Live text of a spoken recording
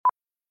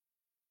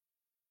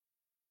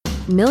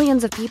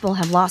Millions of people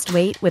have lost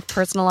weight with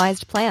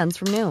personalized plans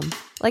from Noom.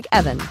 Like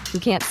Evan, who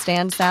can't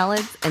stand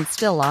salads and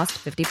still lost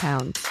 50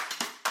 pounds.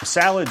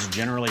 Salads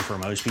generally for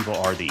most people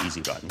are the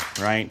easy button,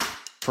 right?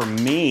 For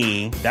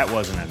me, that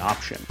wasn't an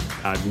option.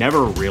 I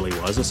never really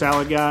was a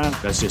salad guy.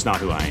 That's just not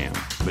who I am.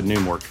 But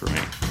Noom worked for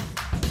me.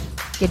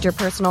 Get your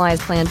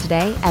personalized plan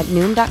today at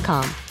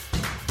Noom.com.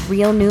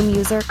 Real Noom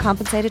user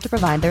compensated to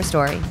provide their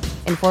story.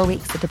 In 4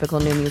 weeks, the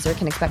typical Noom user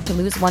can expect to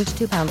lose 1 to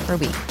 2 pounds per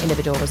week.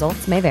 Individual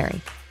results may vary.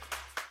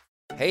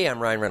 Hey, I'm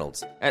Ryan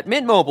Reynolds. At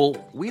Mint Mobile,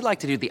 we like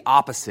to do the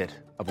opposite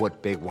of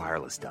what Big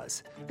Wireless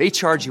does. They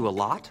charge you a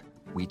lot,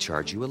 we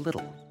charge you a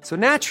little. So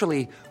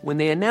naturally, when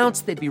they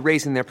announced they'd be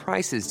raising their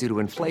prices due to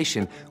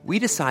inflation, we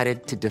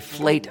decided to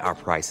deflate our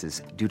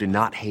prices due to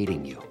not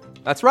hating you.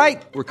 That's right.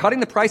 We're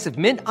cutting the price of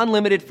Mint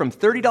Unlimited from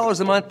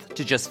 $30 a month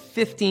to just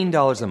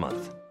 $15 a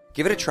month.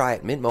 Give it a try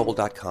at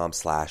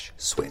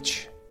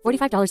mintmobile.com/switch.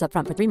 $45 up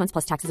front for 3 months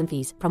plus taxes and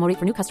fees. Promo rate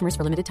for new customers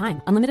for limited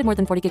time. Unlimited more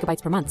than 40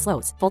 gigabytes per month.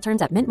 Slows full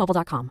terms at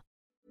mintmobile.com.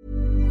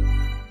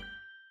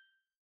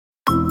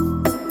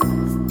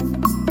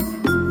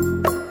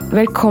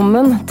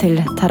 Velkommen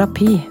til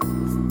terapi.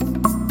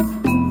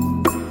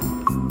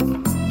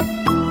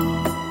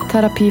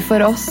 Terapi for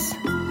oss.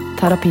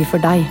 Terapi for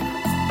deg.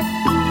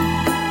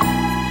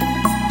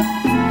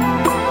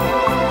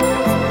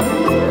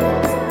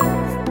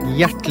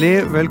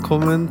 Hjertelig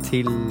velkommen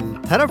til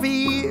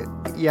terapi.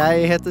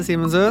 Jeg heter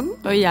Simen Sund.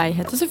 Og jeg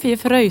heter Sofie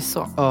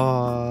Frøyså.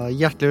 Og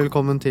hjertelig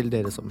velkommen til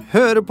dere som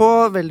hører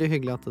på. Veldig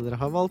hyggelig at dere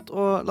har valgt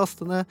å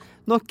laste ned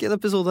nok en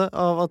episode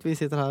av at vi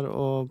sitter her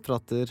og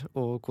prater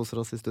og koser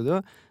oss i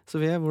studio.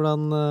 Sofie,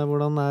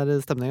 hvordan er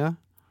stemninga?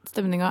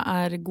 Stemninga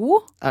er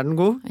god. Er den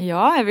god?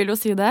 Ja, jeg vil jo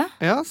si det.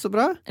 Ja, så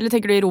bra. Eller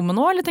tenker du i rommet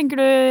nå, eller tenker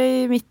du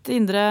i mitt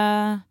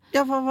indre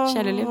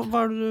kjæleliv? Hva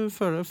er det du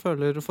føler for,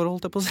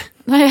 holdt jeg på å si?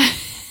 Nei,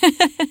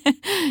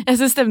 jeg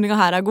synes stemninga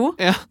her er god.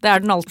 Ja. Det er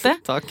den alltid.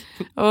 Takk.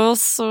 Og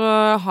så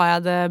har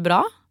jeg det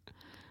bra.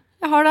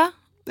 Jeg har det.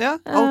 Ja,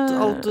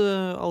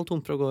 alt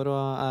humper og går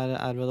og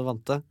er ved det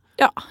vante.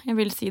 Ja, jeg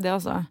vil si det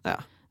altså. Ja.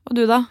 Og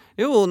du da?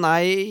 Jo,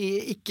 nei,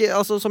 ikke,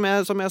 altså som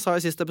jeg sa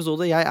i siste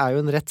episode, jeg er jo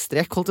en rett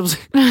strek, holdt jeg på å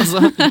si. Altså,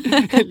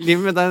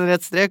 livet mitt er en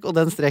rett strek, og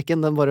den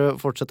streken, den bare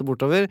fortsetter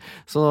bortover.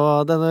 Så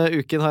denne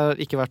uken har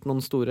ikke vært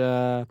noen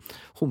store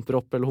humper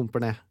opp eller humper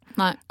ned.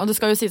 Nei, og det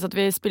skal jo sies at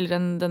vi spiller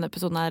denne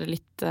episoden her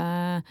litt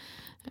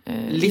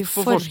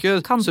på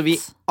forskudd, så vi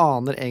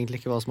aner egentlig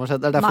ikke hva som har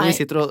skjedd. Det er derfor vi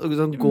sitter og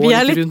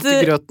går litt rundt i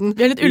grøten.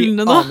 Vi er litt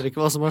ullende nå. Vi aner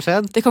ikke hva som har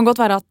skjedd. Det kan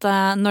godt være at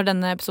når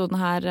denne episoden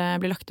her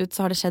blir lagt ut,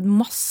 så har det skjedd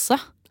masse.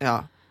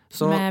 Ja.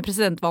 Så, med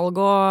presidentvalg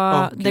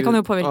og det kan jo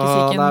påvirke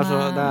psyken.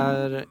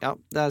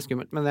 Det er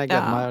skummelt, men jeg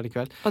gleder meg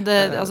allikevel. Og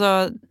det,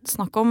 altså,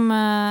 snakk om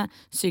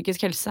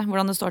psykisk helse,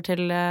 hvordan det står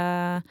til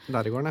der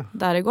i gården.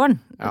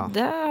 Ja.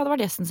 Det hadde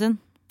vært gjesten sin.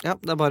 Ja,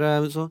 det er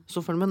bare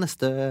så følg med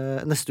neste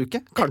uke.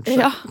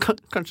 Kanskje.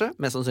 Kanskje.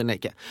 Mest sannsynlig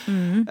ikke.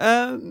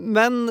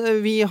 Men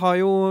vi har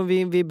jo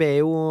vi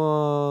ber jo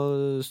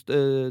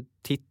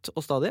titt og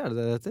stadig, er det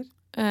det heter?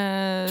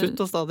 Tutt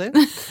og stadig.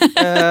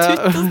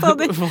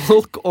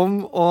 Folk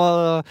om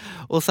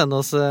å sende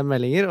oss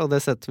meldinger, og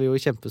det setter vi jo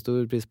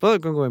kjempestor pris på.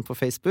 Du kan gå inn på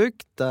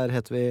Facebook, der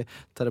heter vi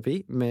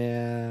Terapi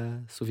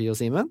med Sofie og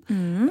Simen,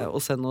 og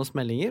sende oss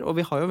meldinger. Og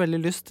vi har jo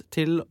veldig lyst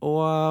til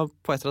å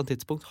på et eller annet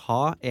tidspunkt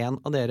ha en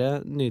av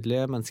dere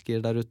nydelige mennesker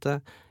der ute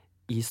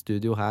i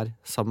studio her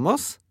sammen med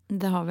oss.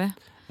 Det har vi.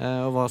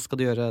 Og hva skal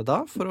de gjøre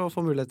da for å få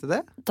mulighet til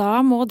det?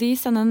 Da må de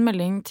sende en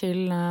melding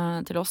til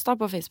oss da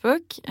på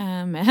Facebook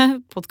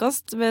med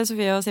podcast med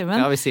Sofie og Simen.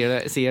 Ja, vi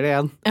sier det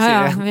igjen.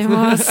 Ja, vi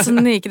må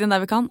snike det inn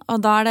der vi kan. Og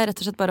da er det rett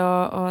og slett bare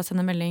å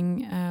sende en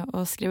melding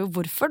og skrive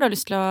hvorfor du har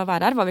lyst til å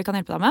være her, hva vi kan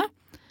hjelpe deg med.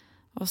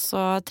 Og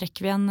så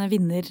trekker vi en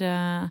vinner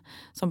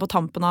sånn på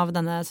tampen av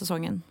denne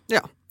sesongen.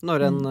 Ja,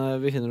 når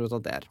vi finner ut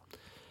at det er.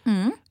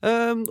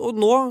 Og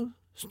nå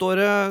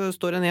står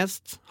en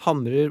gjest,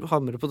 hamrer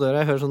på døra.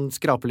 Jeg hører sånn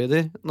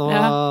skrapelyder. Nå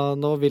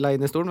vil jeg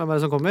inn i stolen. Hvem er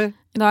det som kommer?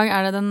 I dag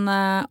er det den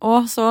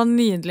så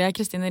nydelige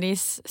Kristine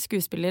Riis,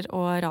 skuespiller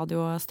og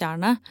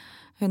radiostjerne.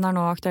 Hun er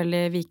nå aktuell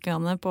i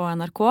Vikingene på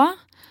NRK.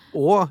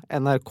 Og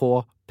NRK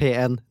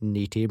P1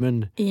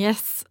 Nytimen.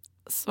 Yes.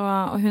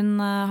 Og hun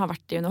har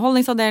vært i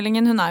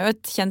Underholdningsavdelingen. Hun er jo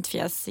et kjent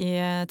fjes i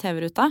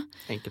TV-ruta.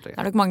 Enkelt. Det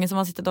er nok mange som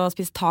har sittet og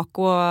spist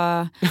taco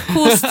og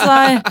kost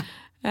seg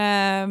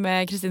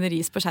med Kristine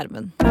Riis på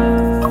skjermen.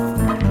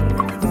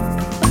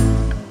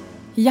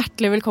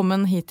 Hjertelig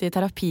velkommen hit i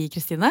terapi,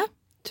 Kristine.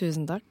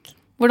 Tusen takk.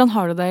 Hvordan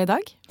har du det i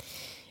dag?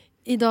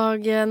 I dag,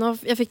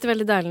 jeg fikk det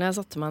veldig deilig når jeg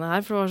satte meg ned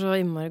her, for det var så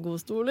innmari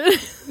gode stoler.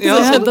 Så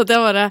jeg kjente at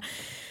jeg bare...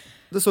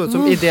 Det så ut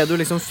som i det du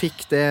liksom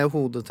fikk det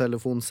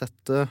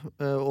hodetelefonsettet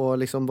og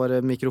liksom bare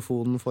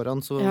mikrofonen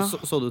foran, så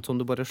det ut som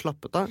du bare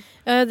slappet av.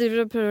 Jeg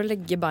driver og prøver å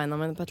legge beina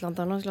mine på et eller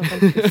annet her nå, så la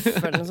meg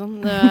puffe eller noe sånt.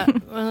 Det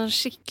var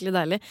skikkelig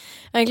deilig.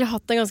 Jeg har egentlig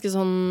hatt en ganske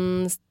sånn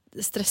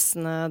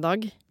stressende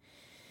dag.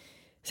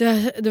 Så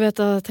du vet,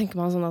 da tenker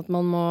man sånn at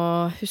man må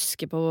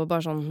huske på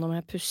bare sånn, nå må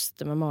jeg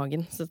puste med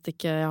magen, så at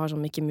ikke jeg har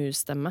sånn Mickey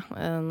Mouse-stemme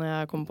når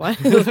jeg kommer på her.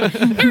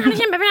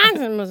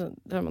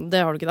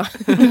 Det har du ikke da.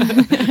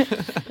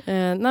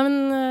 Nei, men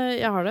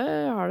jeg har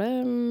det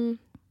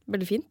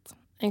veldig fint,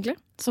 egentlig.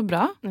 Så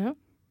bra. Ja.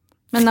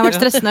 Men det har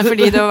vært stressende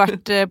fordi du har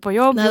vært på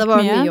jobb? Nei, det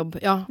var mye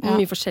jobb, ja.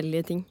 Mye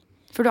forskjellige ting.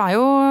 For du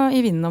jo i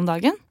vinden om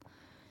dagen.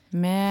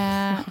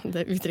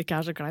 Det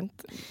uttrykket så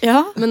kleint.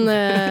 Ja. Men,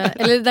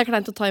 eller det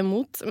kleint å ta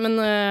imot. Men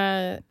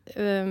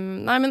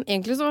nei, men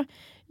egentlig så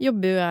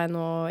jobber jo jeg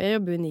nå. Jeg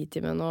jobber jo i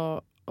Nitimen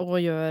og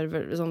gjør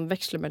sånn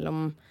veksler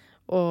mellom.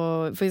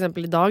 Og for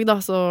eksempel i dag da,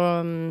 så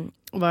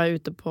var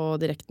jeg ute på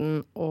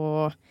direkten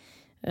og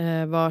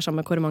var sammen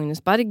med Kåre Magnus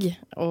Berg,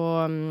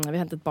 og vi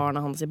hentet barna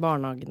hans i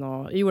barnehagen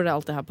og gjorde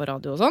alt det her på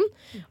radio og sånn.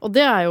 Og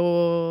det jo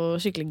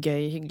skikkelig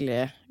gøy,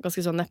 hyggelig,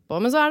 ganske sånn neppe.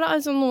 Men så det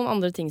altså noen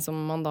andre ting som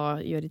man da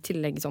gjør i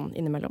tillegg sånn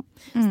innimellom.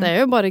 Så det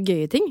jo bare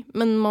gøye ting,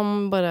 men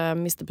man bare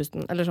mister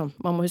pusten, eller sånn,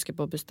 man må huske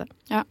på å puste.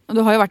 Ja, og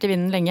du har jo vært i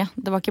vinden lenge.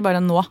 Det var ikke bare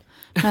nå,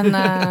 men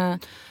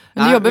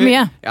du jobber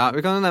mye. Ja,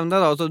 vi kan jo nevne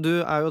det da. Altså, du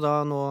jo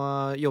da nå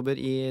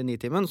jobber i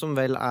Nitimen, som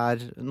vel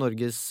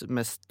Norges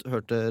mest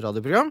hørte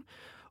radioprogram.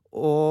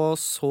 Og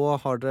så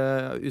har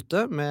dere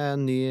ute med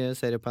en ny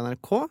serie på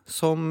NRK,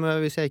 som,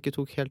 hvis jeg ikke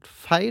tok helt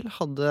feil,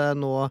 hadde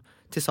nå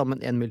til sammen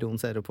 1 million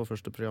seere på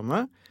første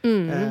programmet.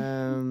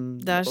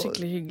 Det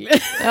skikkelig hyggelig.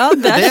 Ja,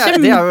 det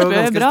jo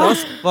ganske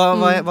stas.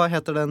 Hva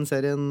heter den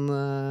serien,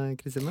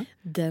 Kristine?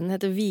 Den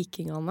heter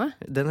Vikingene.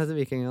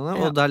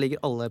 Og der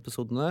ligger alle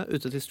episodene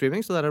ute til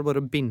streaming, så der det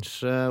bare å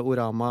binge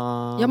Orama.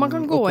 Ja, man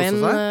kan gå inn,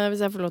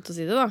 hvis jeg får lov til å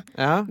si det da.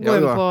 Ja, gå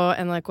inn på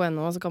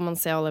NRK.no, så kan man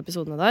se alle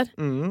episodene der.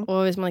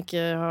 Og hvis man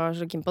ikke har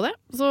så keen på det,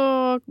 så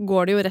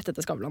går det jo rett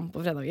etter Skavlan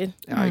på fredager.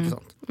 Ja, ikke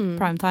sant.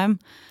 Primetime.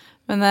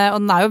 Men,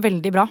 og den jo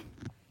veldig bra.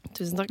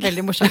 Tusen takk.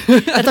 Veldig morsomt.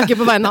 Jeg takker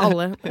på vegne av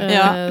alle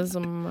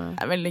som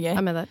veldig gøy.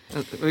 Med der.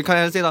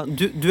 Kan jeg si da,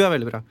 du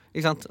veldig bra,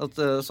 ikke sant? At,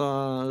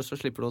 så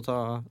slipper du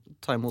å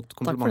ta imot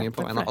komplimenter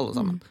på vegne av alle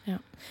sammen.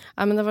 Ja.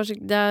 Nei, men det jo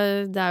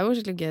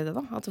skikkelig gøy det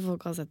da, at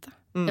folk har sett det.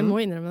 Jeg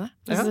må innrømme det.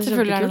 Ja,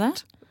 selvfølgelig det.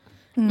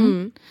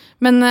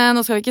 Men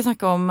nå skal vi ikke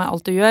snakke om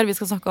alt du gjør, vi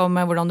skal snakke om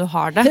hvordan du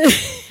har det.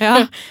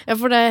 Ja,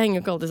 for det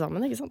henger jo ikke alltid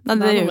sammen, ikke sant? Nei,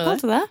 det gjør ikke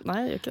alltid det. Nei,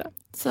 det gjør ikke det.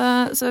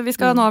 Så vi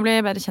skal nå bli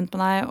bedre kjent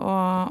med deg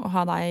og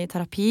ha deg i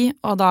terapi,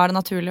 og da det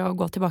naturlig å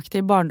gå tilbake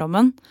til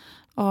barndommen.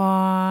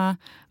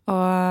 Og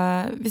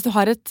hvis du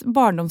har et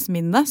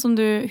barndomsminne som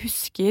du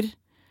husker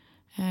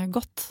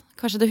godt,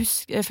 kanskje det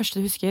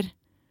første du husker?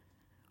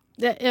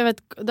 Jeg vet,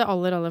 det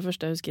aller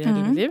første jeg husker i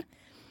hele mitt liv.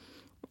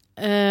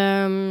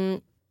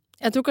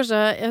 Jeg tror kanskje,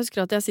 jeg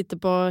husker at jeg sitter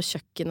på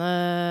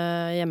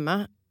kjøkkenet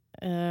hjemme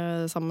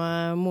sammen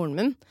med moren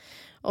min,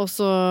 og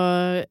så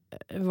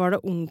var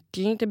det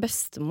onkelen til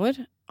bestemor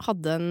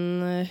hadde en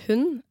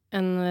hund,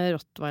 en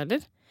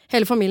rottweiler.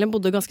 Hele familien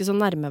bodde ganske så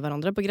nærme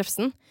hverandre på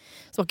Grefsen,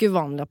 så det var ikke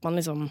uvanlig at man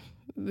liksom,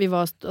 vi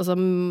var altså,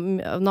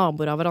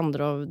 naboer av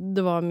hverandre, og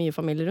det var mye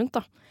familie rundt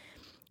da.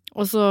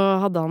 Og så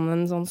hadde han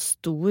en sånn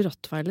stor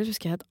rottweiler,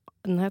 husker jeg,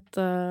 den het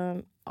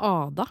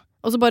Ada.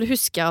 Og så bare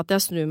husker jeg at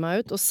jeg snur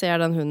meg ut og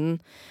ser den hunden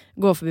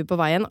gå forbi på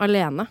veien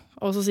alene.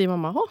 Og så sier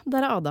mamma,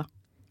 der Ada.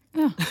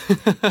 Ja.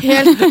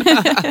 Helt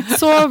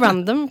så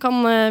random kan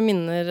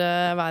minner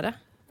være.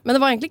 Men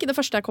det var egentlig ikke det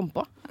første jeg kom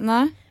på.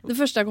 Nei. Det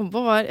første jeg kom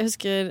på var, jeg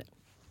husker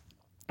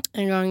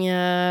en gang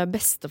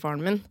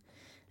bestefaren min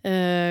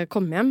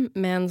kom hjem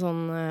med en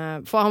sånn,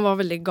 for han var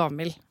veldig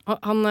gammel.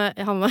 Han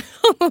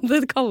hadde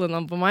et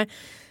kallenavn på meg.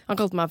 Han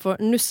kalte meg for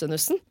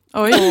Nussenussen.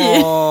 Oi!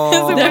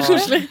 Det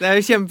koselig. Det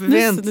jo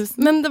kjempefint.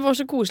 Men det var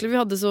så koselig. Vi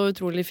hadde så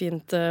utrolig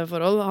fint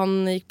forhold.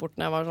 Han gikk bort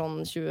når jeg var sånn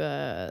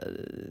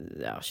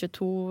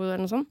 22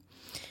 eller noe sånt.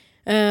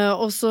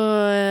 Og så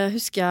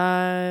husker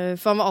jeg,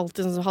 for han var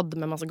alltid sånn som hadde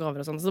med masse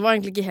gaver og sånn, så det var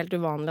egentlig ikke helt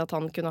uvanlig at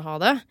han kunne ha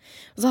det.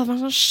 Og så hadde han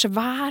en sånn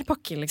svær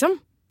pakke, liksom.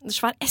 En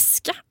svær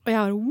eske. Og jeg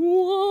var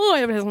wow!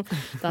 Jeg ble sånn,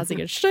 det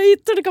sikkert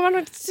skøyter, det kan være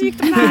noe sykt.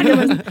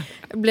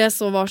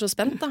 Jeg var så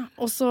spent da.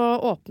 Og så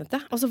åpnet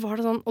jeg, og så var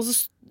det sånn, og så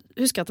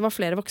husker jeg at det var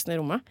flere voksne i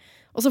rommet.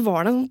 Og så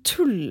var det en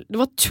sånn det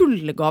var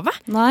tullegave.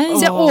 Nei.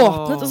 Så jeg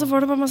åpnet, og så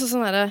var det bare masse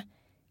sånn der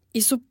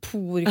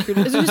isoporkull.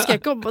 Så husker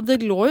jeg ikke,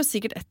 det lå jo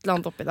sikkert et eller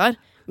annet oppi der,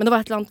 men det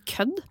var et eller annet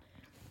kødd.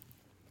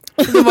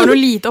 Så det var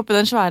noe lite oppi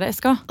den svære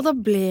eska. Og da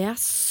ble jeg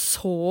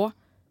så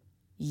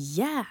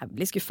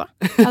jævlig skuffa.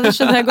 Ja, det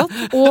skjønner jeg godt.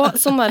 Og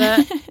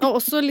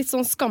også litt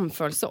sånn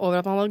skamfølelse over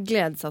at man hadde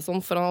gledet seg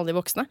sånn foran alle de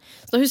voksne.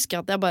 Så da husker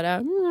jeg at jeg bare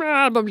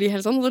blir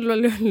helt sånn, og så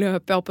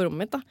løper jeg opp på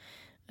rommet mitt da.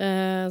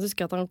 Så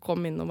husker jeg at han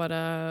kom inn og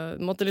bare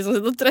måtte liksom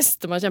sitte og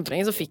trøste meg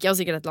kjempelenge. Så fikk jeg jo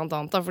sikkert et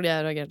eller annet da, fordi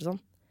jeg reagerte sånn.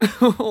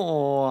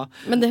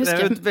 Men det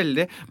husker jeg.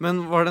 Veldig.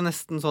 Men var det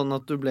nesten sånn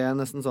at du ble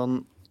nesten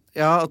sånn,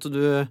 ja, at du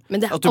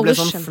ble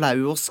sånn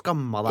flau og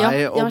skamma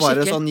deg, og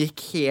bare sånn gikk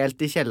helt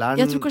i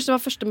kjelleren? Jeg tror kanskje det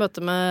var første møte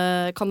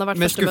med, kan det ha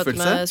vært første møte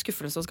med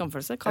skuffelse og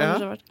skamfølelse? Kan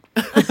det ha vært?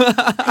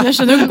 Jeg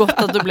skjønner jo godt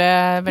at du ble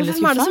veldig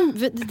skuffa.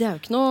 Det jo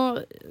ikke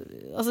noe,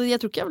 altså jeg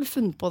tror ikke jeg ville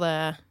funnet på det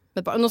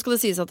Nå skal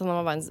det sies at han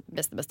var verdens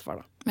beste bestefar,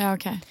 da. Ja,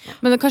 ok.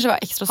 Men det kanskje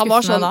var ekstra Han var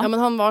skuffende sånn, da. ja, men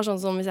han var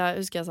sånn som hvis jeg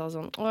husker jeg sa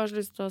sånn jeg har så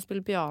lyst til å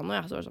spille piano.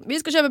 Så var det sånn, vi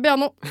skal kjøpe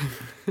piano!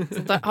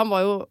 Så han var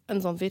jo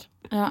en sånn fyr.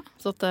 Ja.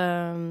 Så at,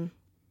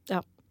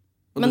 ja.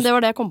 Men det var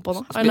det jeg kom på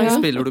nå.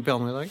 Spiller du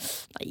piano i dag?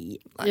 Nei,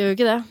 jeg gjør jo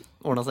ikke det.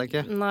 Ordnet seg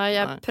ikke? Nei,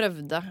 jeg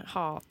prøvde.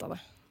 Hata det.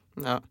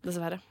 Ja.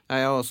 Dessverre.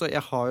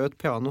 Jeg har jo et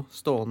piano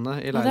stående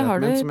i det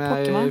har leiligheten du,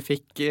 min som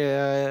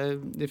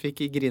de fikk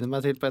grine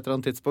meg til på et eller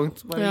annet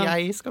tidspunkt. Bare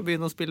jeg skal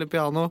begynne å spille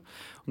piano.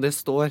 Og det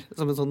står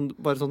som en sånn,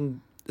 bare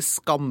sånn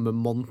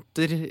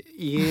skammemonter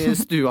i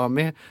stua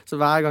mi. Så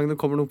hver gang det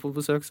kommer noen på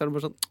besøk, så er det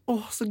bare sånn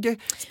åh, så gøy!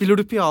 Spiller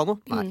du piano?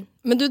 Nei.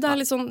 Men du, det er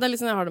litt sånn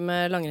jeg har det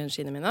med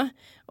langrennsskiene mine.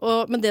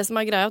 Men det som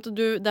er greia, at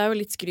det er jo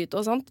litt skryt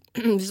også, sant?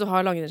 Hvis du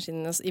har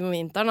langrennsskiene i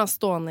vinteren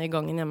stående i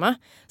gangen hjemme,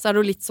 så er det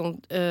jo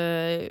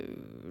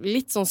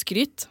litt sånn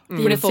skryt.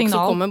 Fordi folk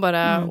som kommer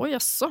bare oi,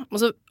 jaså. Og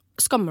så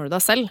skammer du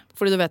deg selv,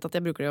 fordi du vet at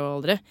jeg bruker det jo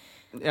aldri.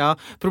 Ja,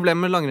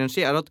 problemet med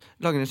langrennsski er at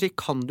langrennsski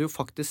kan du jo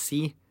faktisk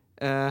si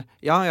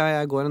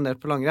jeg går en del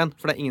på langrenn,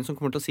 for det er ingen som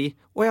kommer til å si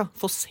å ja,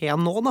 få se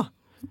nå da.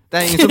 Det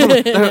er ingen som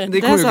kommer,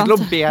 de kommer jo ikke til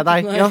å be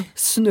deg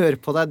snør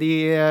på deg de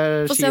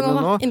skiene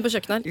nå. Inn på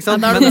kjøkkenet.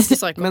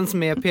 Mens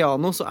med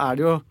piano så er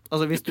det jo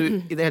altså hvis du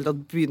i det hele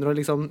tatt begynner å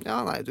liksom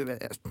du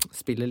vet, jeg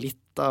spiller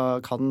litt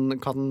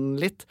kan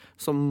litt,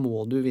 så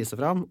må du vise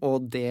fram,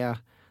 og det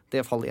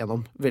faller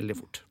gjennom veldig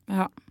fort.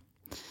 Ja.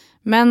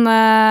 Men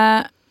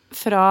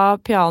fra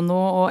piano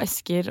og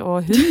esker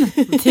og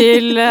hund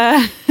til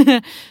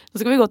nå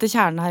skal vi gå til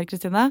kjernen her,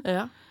 Kristine.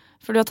 Ja.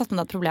 For du har tatt med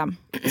deg et problem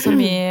som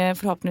vi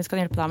forhåpentligvis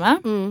kan hjelpe deg med.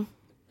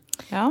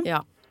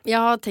 Ja. Jeg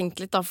har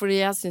tenkt litt da, fordi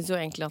jeg synes jo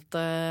egentlig at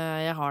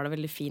jeg har det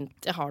veldig fint.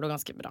 Jeg har det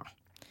ganske bra.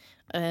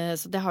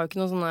 Så det har jo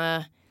ikke noe sånne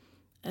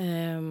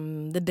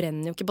det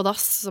brenner jo ikke på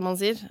dass, som man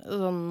sier,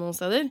 sånn noen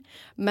steder.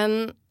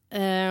 Men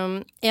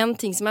en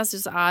ting som jeg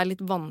synes er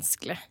litt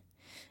vanskelig,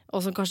 og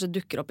som kanskje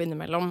dukker opp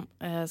innimellom,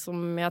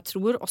 som jeg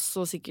tror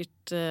også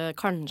sikkert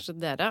kanskje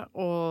dere,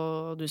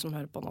 og du som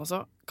hører på nå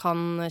også,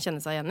 kan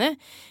kjenne seg igjen i,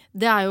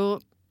 det er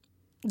jo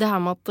det her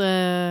med at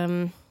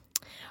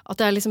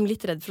jeg er liksom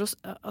litt redd for å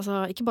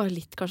altså, ikke bare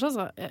litt kanskje,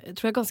 altså, jeg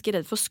tror jeg er ganske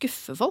redd for å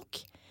skuffe folk,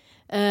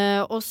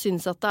 og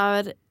synes at det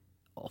er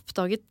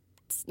oppdaget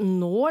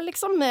nå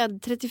liksom,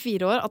 med 34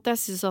 år, at jeg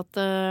synes at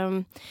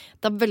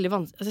det er veldig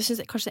vanskelig, altså, jeg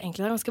synes kanskje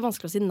egentlig det er ganske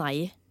vanskelig å si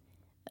nei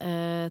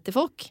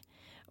til folk.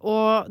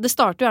 Og det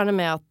starter jo gjerne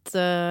med at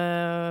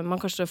man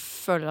kanskje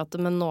føler at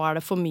men nå er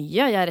det for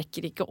mye, jeg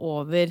rekker ikke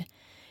over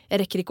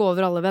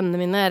alle vennene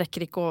mine, jeg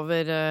rekker ikke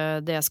over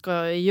det jeg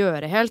skal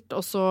gjøre helt,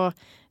 og så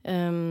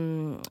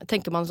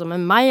tenker man sånn,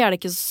 med meg er det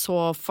ikke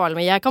så farlig,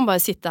 men jeg kan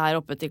bare sitte her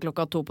oppe til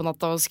 2:00 på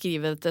natta og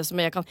skrive dette som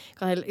jeg kan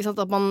ikke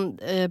sant, at man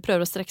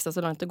prøver å strekke seg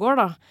så langt det går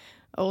da,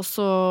 og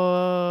så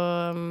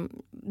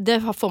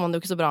det får man jo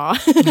ikke så bra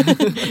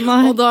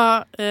og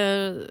da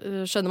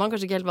skjønner man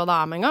kanskje ikke helt hva det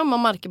er med en gang,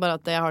 man merker bare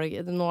at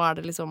nå er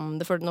det liksom,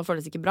 nå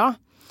føles ikke bra.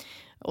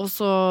 Og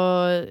så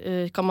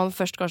kan man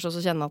først kanskje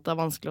også kjenne at det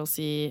er vanskelig å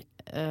si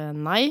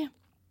nei.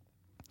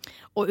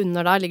 Og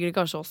under der ligger det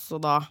kanskje også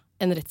da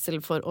en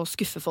redsel for å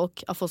skuffe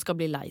folk, at folk skal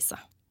bli lei seg.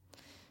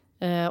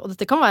 Og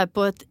dette kan være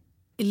på et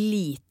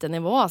lite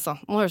nivå, altså.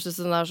 Nå høres det ut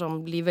som det er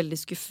sånn, blir veldig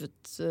skuffet,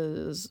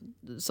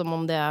 som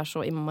om det er så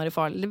innmari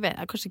farlig.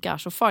 Det kanskje ikke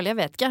er så farlig, jeg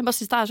vet ikke. Jeg bare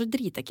synes det er så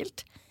dritekkelt.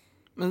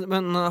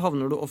 Men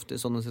havner du ofte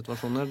i sånne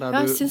situasjoner der,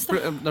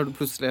 der du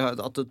plutselig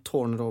at det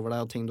tårner over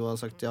deg og ting du har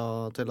sagt ja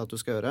til at du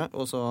skal gjøre,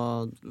 og så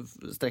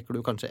strekker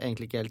du kanskje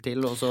egentlig ikke helt til,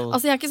 og så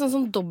altså jeg er ikke sånn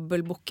som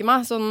dobbeltbooker meg,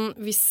 sånn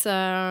hvis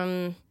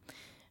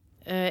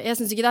jeg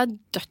synes ikke det er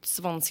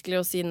dødsvanskelig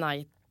å si nei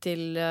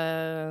til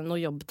noe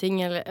jobbting,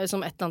 eller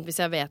som et eller annet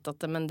hvis jeg vet at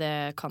men det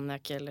kan jeg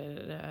ikke, eller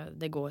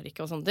det går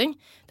ikke og sånne ting.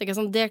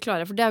 Sånn, det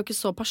klarer jeg, for det er jo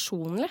ikke så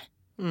personlig.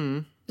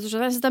 Hvis du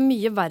skjønner, jeg synes det er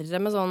mye verre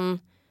med sånn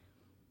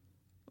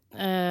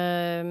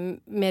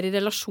mer i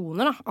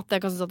relasjoner da, at jeg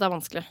kan synes at det er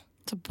vanskelig.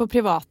 Så på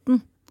privaten?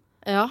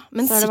 Ja,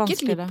 men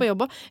sikkert litt på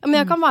jobb. Ja, men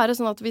jeg kan være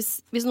sånn at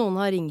hvis noen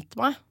har ringt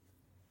meg,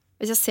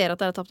 hvis jeg ser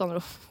at jeg har tapt andre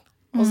ord,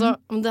 og så,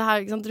 om det her,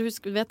 ikke sant,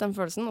 du vet den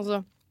følelsen, og så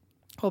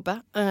håper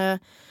jeg,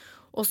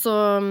 og så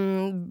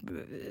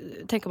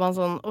tenker man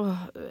sånn,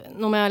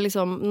 nå må jeg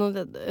liksom,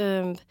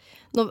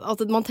 at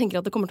man tenker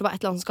at det kommer til å være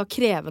et eller annet som skal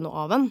kreve noe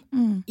av en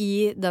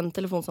i den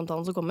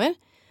telefonsamtalen som kommer,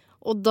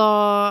 og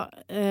da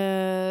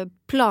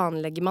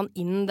planlegger man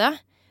inn det,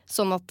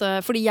 sånn at,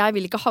 fordi jeg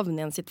vil ikke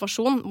havne i en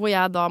situasjon hvor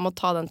jeg da må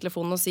ta den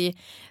telefonen og si,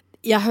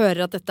 jeg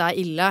hører at dette er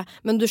ille,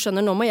 men du skjønner,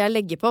 nå må jeg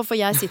legge på, for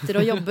jeg sitter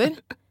og jobber,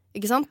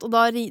 ikke sant? Og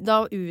da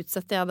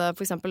utsetter jeg det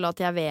for eksempel at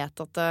jeg vet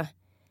at det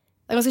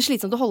er ganske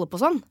slitsomt å holde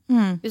på sånn,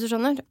 hvis du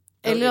skjønner.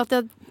 Eller at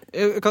jeg...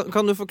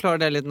 Kan du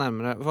forklare det litt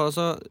nærmere? For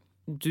altså,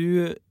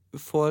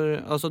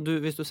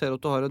 hvis du ser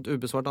at du har et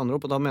ubesvart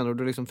anrop, og da mener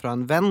du liksom fra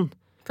en venn,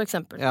 for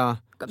eksempel.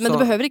 Ja, men det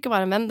behøver ikke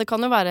være en venn. Det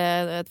kan jo være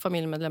et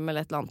familiemedlem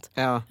eller et eller annet.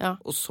 Ja.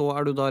 Og så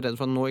er du da redd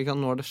for at nå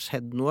har det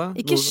skjedd noe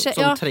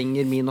som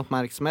trenger min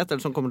oppmerksomhet, eller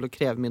som kommer til å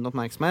kreve min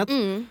oppmerksomhet.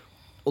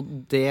 Og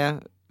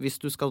det,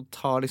 hvis du skal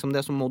ta liksom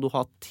det, så må du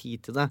ha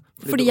tid til det.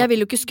 Fordi jeg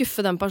vil jo ikke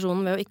skuffe den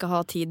personen ved å ikke ha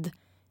tid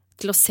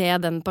til å se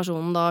den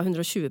personen da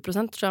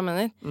 120%, tror jeg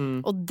mener.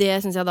 Og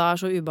det synes jeg da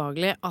så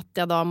ubehagelig at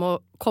jeg da må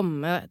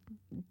komme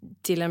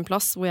til en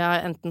plass hvor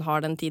jeg enten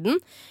har den tiden,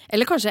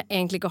 eller kanskje jeg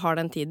egentlig ikke har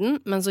den tiden,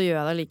 men så gjør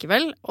jeg det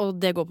likevel, og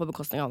det går på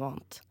bekostning av noe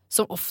annet.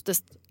 Som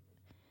oftest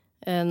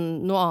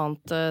noe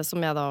annet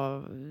som jeg da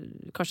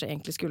kanskje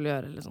egentlig skulle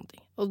gjøre, eller sånne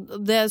ting. Og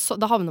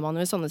da havner man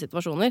jo i sånne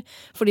situasjoner,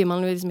 fordi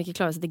man liksom ikke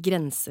klarer å sette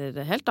grenser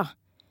helt, da.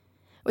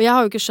 Og jeg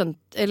har jo ikke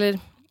skjønt, eller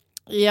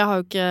jeg har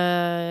jo ikke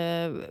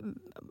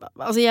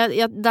altså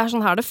det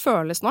sånn her det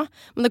føles nå,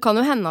 men det kan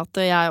jo hende at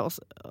jeg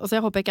også, altså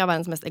jeg håper jeg ikke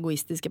verdens mest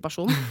egoistiske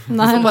person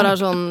som bare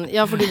sånn,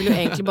 ja, for du vil jo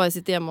egentlig bare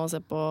sitte hjemme og se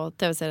på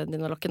TV-serien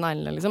din og lakke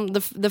neglene, liksom.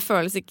 Det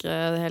føles ikke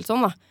helt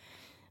sånn, da.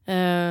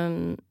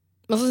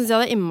 Men så synes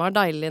jeg det innmari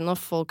deilig når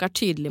folk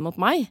tydelige mot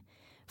meg,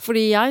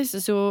 fordi jeg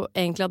synes jo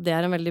egentlig at det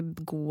en veldig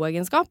god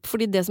egenskap,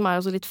 fordi det som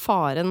jo så litt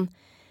faren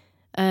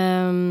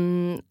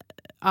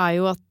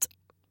jo at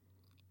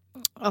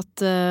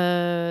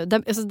det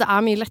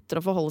mye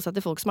lettere å forholde seg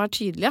til folk som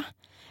tydelige.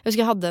 Jeg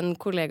husker jeg hadde en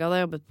kollega da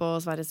jeg jobbet på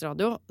Sveriges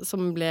Radio,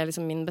 som ble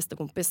liksom min beste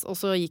kompis, og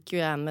så gikk jo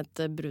jeg med et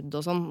brudd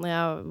og sånn når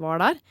jeg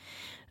var der.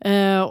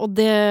 Og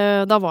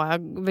da var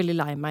jeg veldig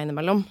lei meg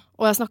innimellom,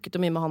 og jeg snakket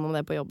jo mye med han om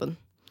det på jobben.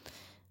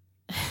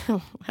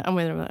 Jeg må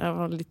innrømme, jeg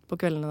var litt på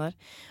kveldene der.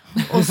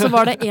 Og så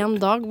var det en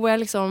dag hvor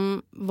jeg liksom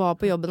var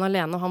på jobben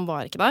alene, og han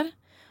var ikke der.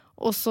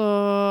 Og så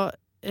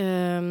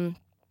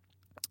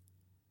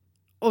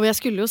og jeg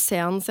skulle jo se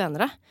han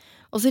senere.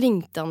 Og så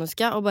ringte han,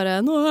 husker jeg, og bare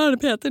 'Nå det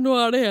Peter, nå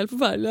det helt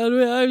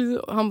forferdelig.'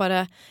 Og han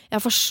bare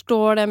 'Jeg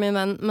forstår det, min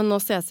venn, men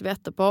nå ses vi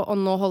etterpå, og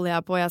nå holder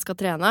jeg på, og jeg skal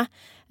trene.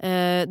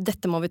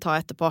 Dette må vi ta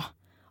etterpå.'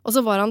 Og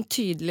så var han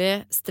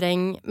tydelig,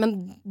 streng,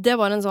 men det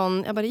var en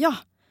sånn, jeg bare 'Ja,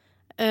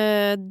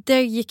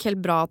 det gikk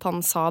helt bra at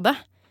han sa det.'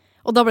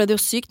 Og da ble det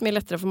jo sykt mye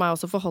lettere for meg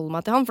også å forholde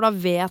meg til han, for da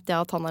vet jeg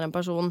at han en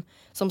person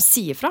som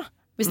sier fra.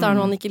 Hvis det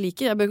noe han ikke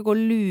liker, jeg bør ikke gå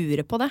og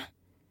lure på det.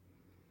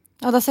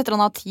 Ja, da setter han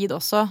av tid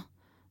også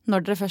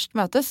når dere først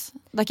møtes.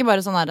 Det ikke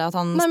bare sånn at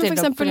han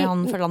stiller opp fordi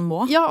han føler han må.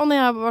 Ja, og når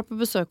jeg har vært på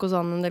besøk hos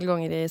han en del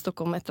ganger i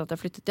Stockholm etter at jeg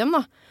flyttet hjem,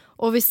 da.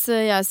 Og hvis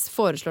jeg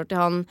foreslår til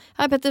han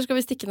 'Hei, Petter, skal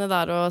vi stikke ned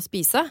der og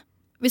spise?'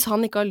 Hvis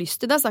han ikke har lyst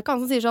til det, så ikke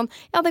han som sier sånn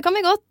 'Ja, det kan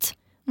vi godt.'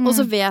 Og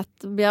så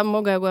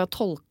må jeg gå og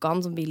tolke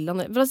han som vil han.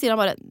 For da sier han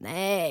bare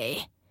 'Nei,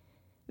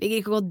 vi kan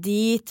ikke gå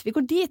dit. Vi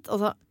går dit.'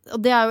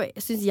 Og det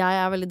synes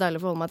jeg veldig deilig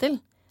å forholde meg til.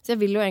 Så jeg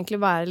vil jo egentlig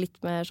være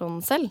litt mer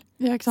sånn selv.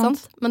 Ja, ikke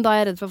sant? Men da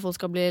jeg redd for at folk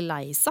skal bli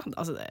lei seg.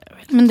 Altså,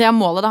 Men det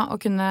målet, da. Å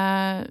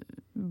kunne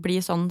bli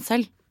sånn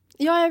selv.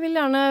 Ja, jeg vil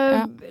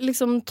gjerne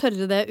liksom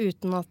tørre det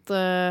uten at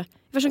jeg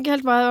skjønner ikke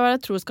helt hva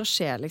jeg tror skal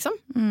skje, liksom.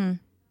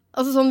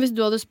 Altså sånn, hvis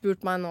du hadde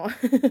spurt meg nå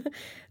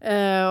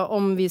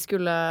om vi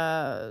skulle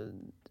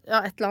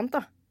et eller annet,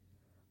 da.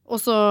 Og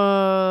så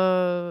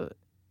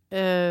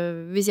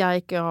hvis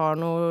jeg ikke har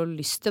noe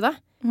lyst til det,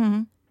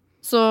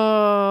 så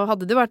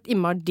hadde det vært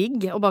innmari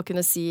digg å bare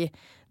kunne si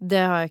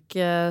 'Det har jeg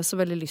ikke så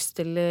veldig lyst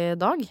til i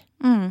dag'.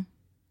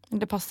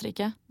 Det passer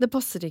ikke. Det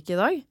passer ikke i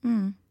dag.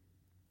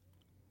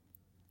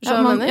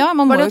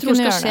 Man må jo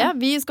kunne gjøre skje.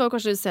 Vi skal jo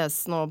kanskje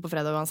ses nå på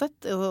fredag uansett.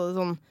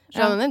 Sånn,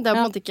 det er på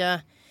en måte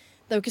ikke.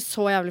 Det jo ikke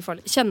så jævlig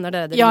farlig. Kjenner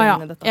dere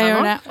inn i dette her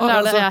nå? Det.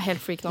 Eller er det helt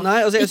freak nå?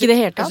 Nei, altså, ikke det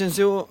helt tatt. Jeg synes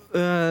jo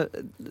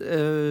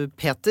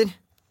Peter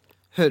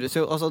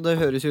det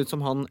høres jo ut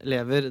som han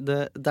lever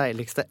det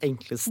deiligste,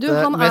 enkleste,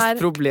 mest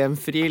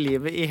problemfrie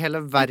livet i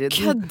hele verden.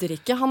 Kødder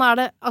ikke. Han er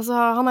et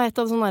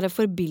av sånne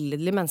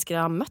forbilledlige mennesker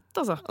jeg har møtt,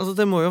 altså. Altså,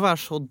 det må jo være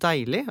så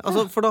deilig.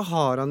 Altså, for da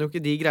har han jo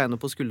ikke de greiene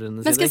på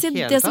skuldrene sine. Men skal jeg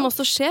si, det som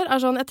også skjer,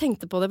 sånn, jeg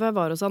tenkte på det, for jeg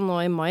var hos han nå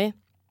i mai,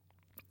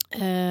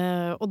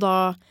 og da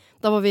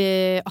var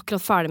vi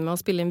akkurat ferdig med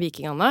å spille inn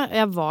Vikingene.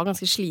 Jeg var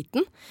ganske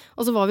sliten,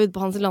 og så var vi ute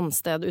på hans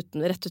landsted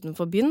rett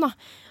utenfor byen, da.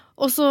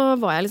 Og så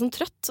var jeg liksom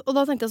trøtt, og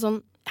da tenkte jeg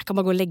sånn, jeg kan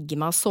bare gå og legge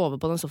meg og sove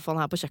på den sofaen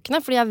her på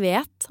kjøkkenet, fordi jeg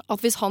vet at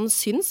hvis han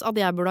syns at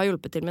jeg burde ha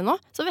hjulpet til meg nå,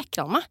 så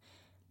vekker han meg.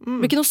 Det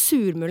blir ikke noe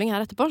surmuling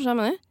her etterpå, så jeg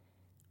mener.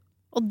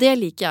 Og det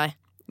liker jeg.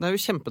 Det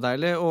jo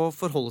kjempedeilig å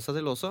forholde seg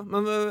til også.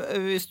 Men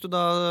hvis du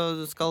da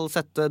skal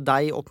sette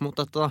deg opp mot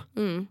dette, da,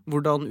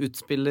 hvordan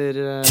utspiller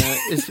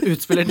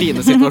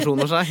dine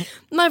situasjoner seg?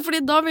 Nei,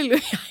 fordi da vil jo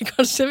jeg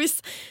kanskje,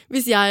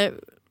 hvis jeg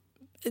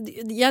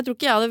tror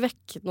ikke jeg hadde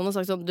vekket noen og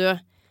sagt sånn, du,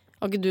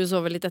 har ikke du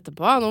sovet litt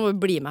etterpå? Nå må vi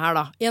bli med her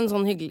da. I en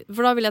sånn hyggelig.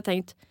 For da ville jeg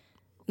tenkt,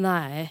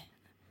 nei,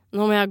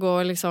 nå må jeg gå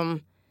liksom.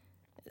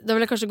 Da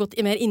ville jeg kanskje gått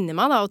mer inni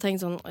meg da, og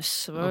tenkt sånn,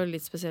 det var jo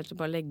litt spesielt å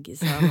bare legge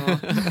seg nå.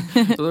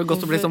 Så det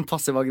godt å bli sånn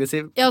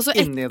passiv-aggressiv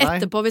inni deg.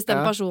 Etterpå, hvis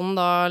den personen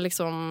da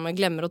liksom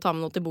glemmer å ta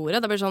med noe til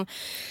bordet, da blir det sånn,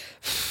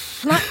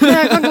 nei,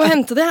 jeg kan gå og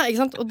hente det,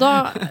 ikke sant? Og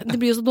da, det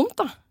blir jo så dumt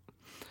da.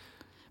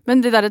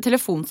 Men de der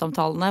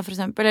telefonsamtalene, for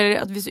eksempel,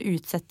 eller at hvis du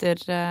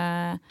utsetter...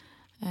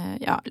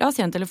 la oss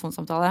si en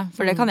telefonsamtale,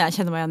 for det kan jeg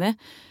kjenne meg igjen i.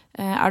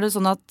 Det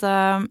sånn at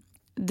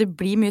det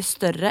blir mye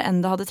større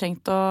enn det hadde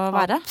trengt å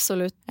være?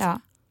 Absolutt. Ja.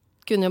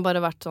 Kunne jo bare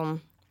vært sånn,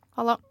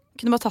 halla.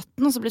 Kunne bare tatt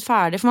den og så blitt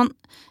ferdig. For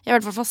jeg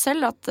vet i hvert fall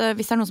selv at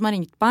hvis det noen som har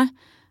ringt meg,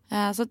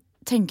 så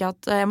tenker jeg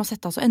at jeg må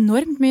sette av så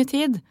enormt mye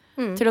tid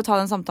til å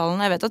ta den samtalen.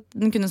 Jeg vet at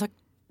den kunne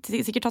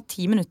sikkert tatt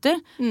 10 minutter,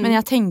 men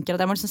jeg tenker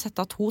at jeg må liksom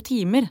sette av 2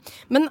 timer.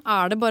 Men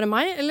det bare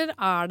meg, eller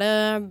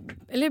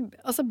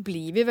altså,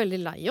 blir vi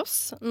veldig lei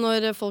oss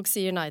når folk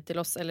sier nei til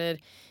oss, eller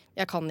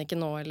jeg kan ikke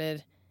nå,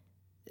 eller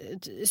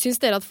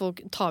syns dere at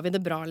tar vi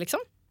det bra, liksom?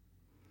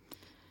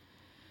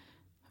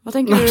 Hva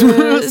tenker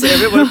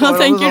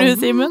du,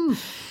 Simen?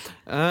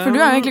 For du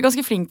er jo egentlig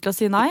ganske flink til å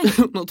si nei.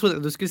 Nå trodde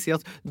jeg du skulle si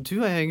at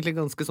du er egentlig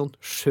ganske sånn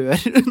skjør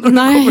når det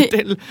kommer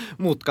til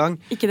motgang.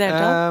 Ikke det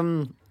helt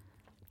tatt.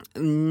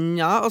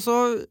 Ja,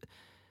 altså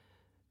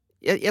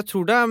jeg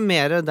tror det er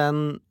mer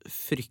den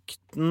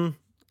frykten.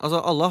 Altså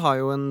alle har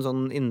jo en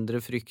sånn indre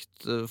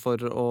frykt for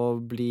å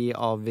bli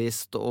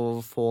avvist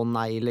og få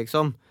nei,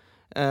 liksom.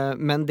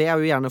 Men det er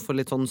jo gjerne for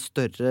litt sånn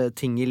større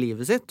ting i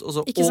livet sitt. Og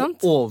så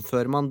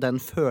overfører man den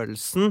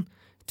følelsen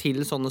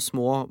til sånne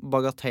små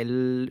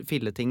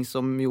bagatell-filleting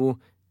som jo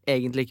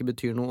egentlig ikke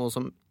betyr noe, og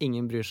som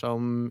ingen bryr seg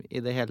om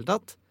i det hele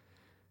tatt.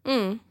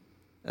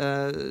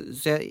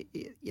 Så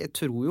jeg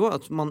tror jo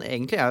at man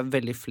egentlig er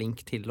veldig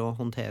flink til å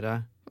håndtere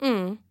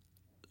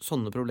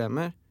sånne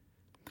problemer.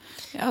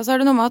 Ja, så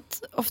er det noe med at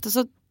ofte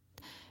så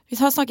vi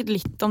har snakket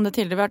litt om det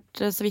tidligere, vi har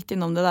vært så vidt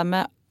innom det der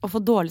med å få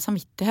dårlig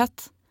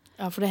samvittighet.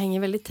 Ja, for det henger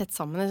veldig tett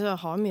sammen, så jeg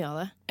har mye av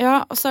det. Ja,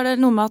 og så er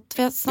det noe med at,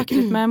 for jeg snakket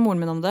litt med moren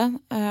min om det,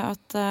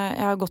 at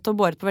jeg har gått og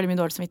båret på veldig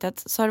mye dårlig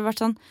samvittighet, så har det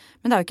vært sånn,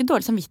 men det er jo ikke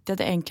dårlig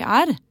samvittighet det egentlig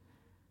er.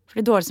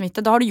 Fordi dårlig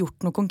samvittighet, da har du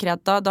gjort noe konkret,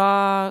 da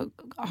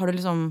har du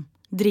liksom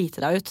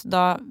drite deg ut.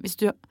 Hvis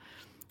du...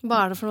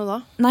 Hva er det for noe da?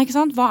 Nei, ikke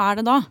sant? Hva er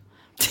det da?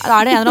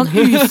 Da er det en eller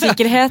annen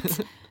usikkerhet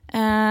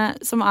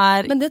som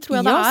er men det tror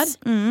jeg det oss.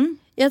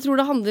 Jeg tror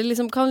det handler,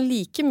 liksom, kan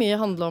like mye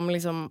handle om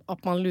liksom, at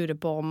man lurer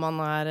på om man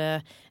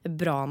er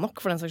bra nok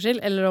for den saks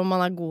skyld, eller om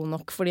man er god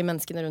nok for de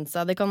menneskene rundt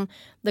seg.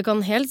 Det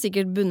kan helt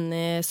sikkert bunne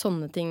i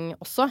sånne ting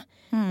også.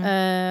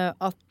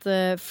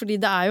 Fordi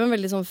det er jo en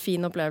veldig sånn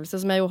fin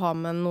opplevelse som jeg jo har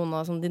med noen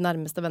av sånn, de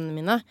nærmeste vennene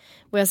mine,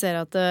 hvor jeg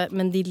ser at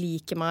men de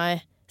liker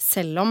meg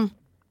selv om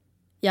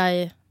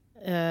jeg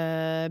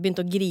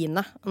begynte å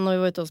grine når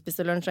vi var ute og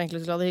spiste lunsj og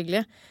egentlig skulle ha det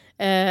hyggelig.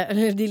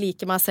 Eller de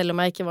liker meg selv om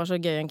jeg ikke var så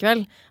gøy en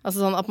kveld.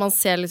 Altså sånn at man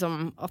ser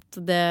liksom at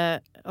de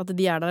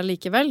er der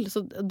likevel.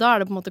 Så da er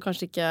det på en måte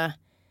kanskje ikke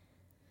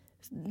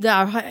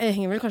jeg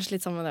henger vel kanskje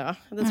litt sammen med det, ja.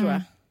 Det tror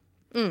jeg.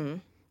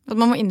 At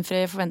man må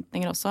innfri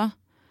forventninger også.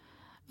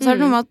 Så er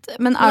det noe med at,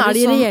 men er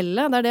de sånn,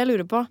 reelle? Det er det jeg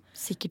lurer på.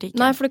 Sikkert ikke.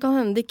 Nei, for det kan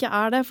hende det ikke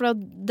er det. For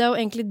det er jo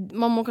egentlig,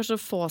 man må kanskje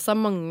få seg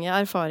mange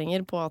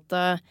erfaringer på at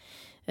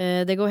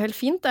det går helt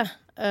fint, det.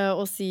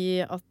 Å si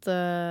at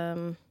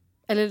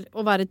eller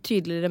å være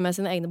tydeligere med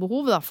sine egne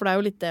behov, da, for det er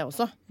jo litt det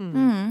også.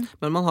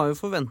 Men man har jo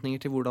forventninger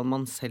til hvordan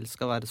man selv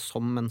skal være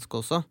som menneske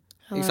også.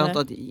 Ikke sant?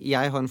 At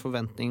jeg har en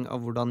forventning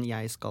av hvordan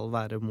jeg skal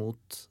være mot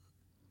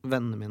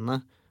vennene mine.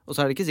 Og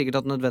så er det ikke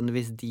sikkert at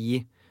nødvendigvis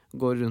de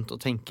går rundt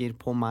og tenker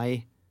på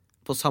meg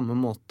på samme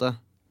måte.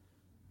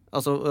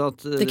 Altså at,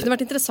 det kunne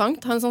vært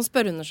interessant, ha en sånn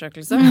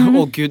spørreundersøkelse.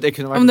 Gud, det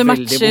kunne vært veldig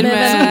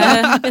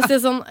bort. Hvis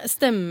det sånn,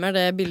 stemmer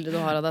det bildet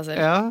du har av deg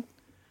selv? Ja.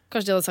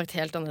 Kanskje de hadde sagt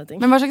helt andre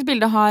ting. Men hva slags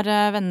bilde har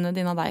vennene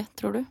dine av deg,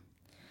 tror du?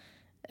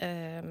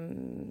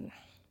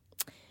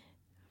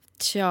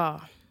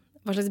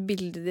 Hva slags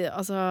bilde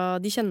altså,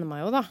 de kjenner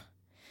meg jo, da.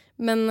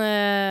 Men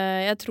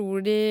jeg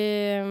tror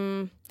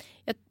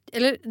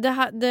eller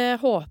det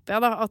håper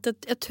jeg, da. At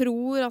jeg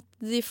tror at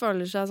de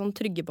føler seg sånn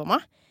trygge på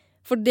meg.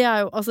 For det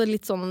er jo altså,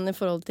 litt sånn i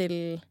forhold til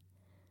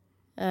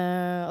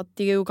at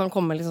de jo kan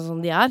komme liksom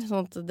sånn de er.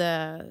 Sånn at det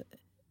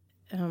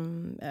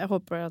jeg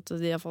håper at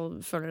de i hvert fall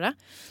føler det.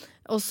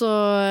 Og så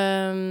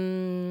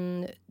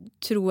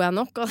tror jeg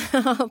nok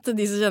at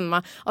de som kjenner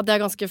meg, at jeg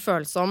er ganske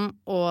følsom,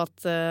 og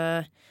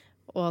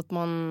at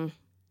man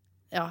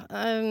ja,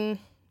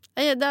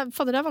 det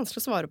er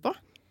vanskelig å svare på.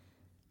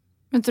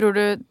 Men tror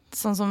du,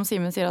 sånn som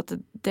Simen sier, at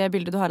det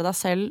bildet du har av deg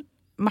selv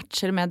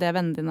matcher med det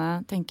vennene dine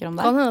tenker om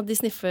deg? Kan hende at de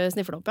sniffer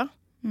det opp, ja.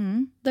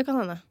 Det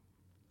kan hende.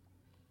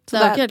 Så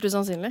det er ikke helt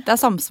usannsynlig. Det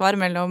er samsvar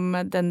mellom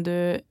den du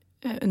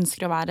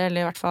ønsker å være,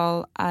 eller i hvert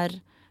fall er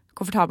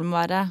komfortabel med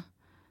å være,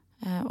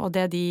 og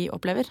det de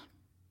opplever.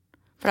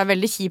 For det er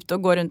veldig kjipt å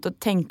gå rundt og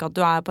tenke at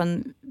du er på en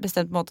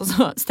bestemt måte, og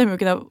så stemmer jo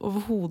ikke det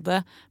overhodet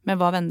med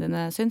hva vennene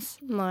dine syns.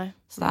 Nei.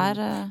 Så det er...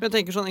 Jeg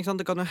tenker sånn, ikke sant?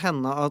 Det kan jo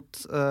hende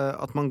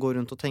at man går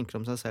rundt og tenker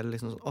om seg selv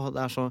liksom,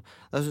 det er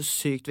så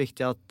sykt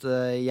viktig at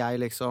jeg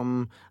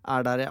liksom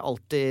er der jeg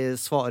alltid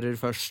svarer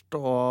først,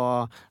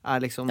 og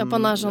er liksom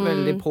sånn...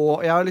 veldig på.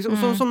 Ja, liksom,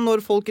 sånn som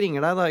når folk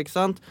ringer deg da, ikke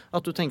sant?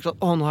 At du tenker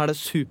sånn, nå er det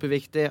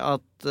superviktig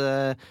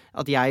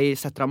at jeg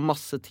setter av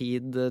masse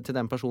tid til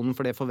den personen,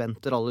 for det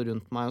forventer alle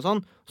rundt meg og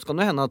sånn. Så kan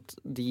det hende at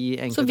de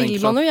egentlig så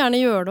vil man jo gjerne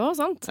gjøre det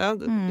også, sant?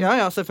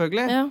 Ja,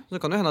 selvfølgelig. Ja. Så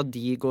kan det hende at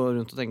de går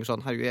rundt og tenker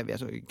sånn, herregud, jeg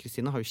vet,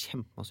 Kristine har jo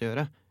kjempemasse å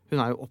gjøre.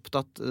 Hun er jo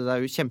opptatt, det er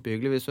jo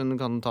kjempehyggelig hvis hun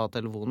kan ta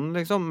telefonen,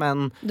 liksom,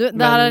 men... nå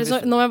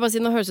må jeg bare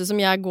si, nå høres det ut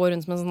som jeg går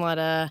rundt som en sånn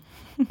der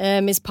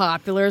Miss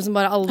Popular, som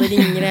bare alle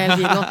ringer hele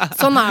tiden.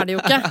 Sånn er det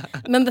jo ikke.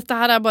 Men dette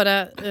her er bare...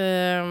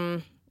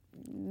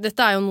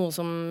 dette er jo noe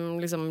som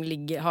liksom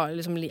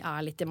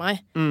er litt i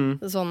meg.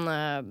 Sånn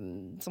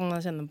som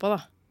jeg kjenner på, da.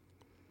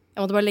 Jeg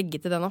måtte bare legge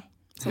til det nå.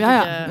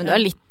 Ja, men du er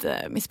litt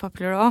Miss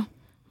Popular også.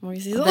 Må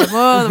ikke si sånn.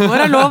 Det må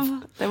være lov.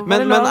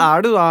 Men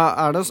er det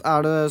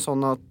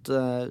sånn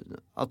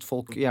at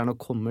folk gjerne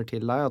kommer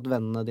til deg, at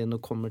vennene dine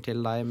kommer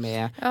til deg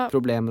med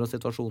problemer og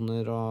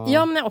situasjoner og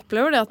Ja, men jeg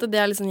opplever det at det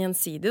er litt sånn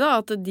gjensidig, da.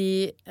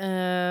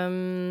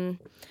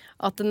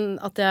 At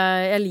at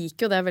jeg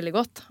liker jo det veldig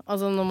godt.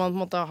 Altså når man på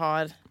en måte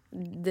har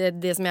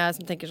det som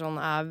jeg tenker sånn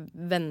er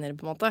venner,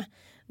 på en måte,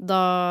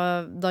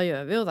 da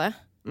gjør vi jo det.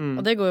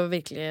 Og det går jo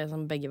virkelig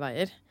sånn begge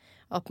veier.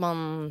 At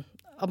man,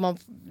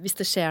 hvis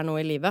det skjer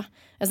noe i livet.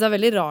 Jeg synes det er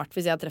veldig rart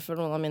hvis jeg treffer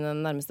noen av mine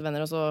nærmeste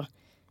venner, og så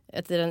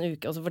etter en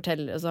uke, og så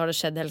har det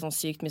skjedd helt sånn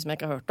sykt mye som jeg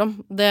ikke har hørt om.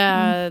 Da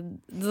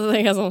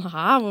tenker jeg sånn,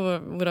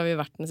 hvor har vi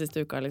vært den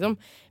siste uka, liksom?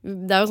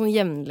 Det er jo sånn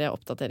jevnlige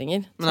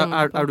oppdateringer. Men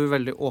er du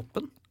veldig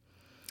åpen?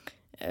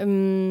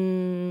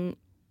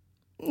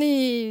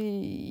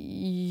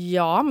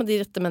 Ja, med de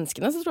rette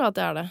menneskene så tror jeg at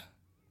jeg er det.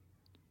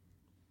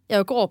 Jeg er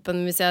jo ikke åpen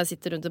hvis jeg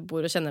sitter rundt et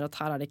bord og kjenner at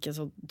her er det ikke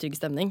så trygg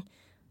stemning.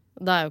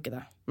 Det er jo ikke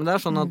det. Men det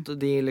er sånn at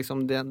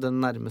den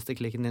nærmeste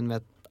klikken din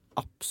vet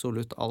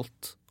absolutt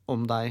alt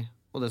om deg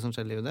og det som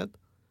skjer i livet ditt?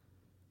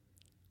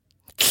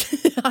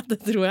 Ja,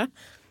 det tror jeg.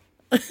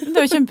 Det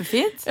er jo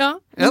kjempefint. Ja,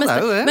 det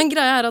er jo det. Men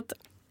greia er at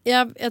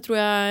jeg tror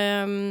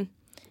jeg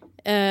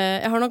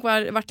har nok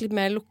vært litt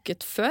mer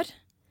lukket før.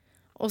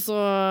 Og så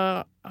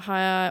har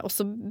jeg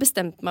også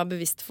bestemt meg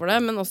bevisst for det,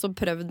 men også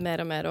prøvd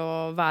mer og mer å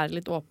være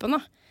litt åpen,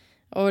 da.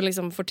 Og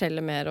liksom fortelle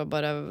mer og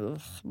bare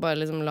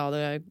liksom la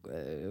det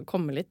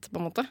komme litt,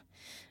 på en måte.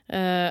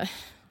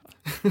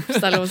 Hvis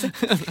det er lov å si.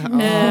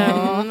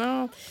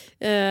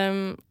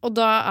 Og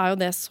da er jo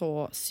det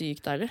så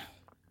sykt deilig.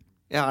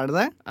 Ja, er det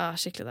det? Ja,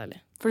 skikkelig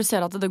deilig. For du ser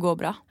at det går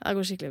bra. Det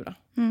går skikkelig bra.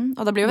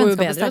 Og da blir jo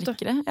vennskapet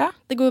sterkere. Ja.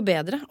 Det går jo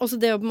bedre. Også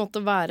det å på en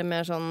måte være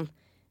mer sånn,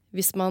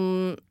 hvis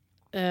man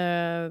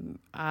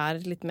er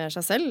litt mer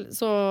seg selv,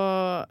 så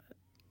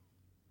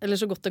eller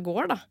så godt det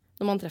går da,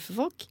 når man treffer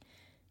folk.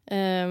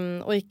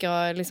 Og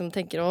ikke liksom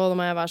tenker nå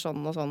må jeg være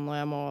sånn og sånn, og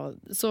jeg må,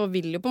 så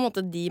vil jo på en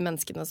måte de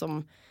menneskene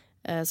som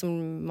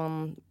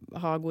man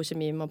har god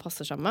kjemi med og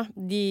passer sammen med,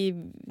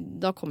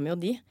 da kommer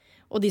jo de.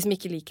 Og de som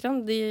ikke liker den,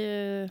 de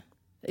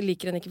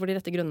liker den ikke for de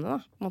rette grunnene,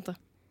 da, på en måte.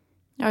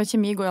 Ja,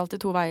 kjemi går jo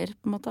alltid to veier,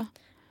 på en måte.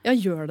 Ja,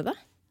 gjør det det?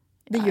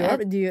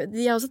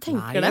 Jeg også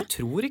tenker det. Nei, jeg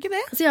tror ikke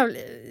det. Så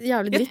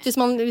jævlig dritt.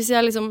 Hvis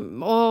jeg liksom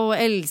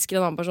elsker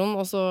en annen person,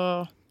 og så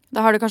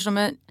da har det kanskje noe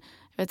med,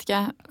 jeg vet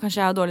ikke, kanskje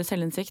jeg har dårlig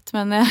selvinnsikt,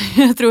 men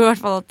jeg tror i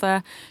hvert fall at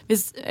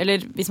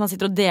hvis man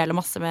sitter og deler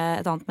masse med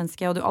et annet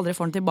menneske, og du aldri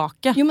får den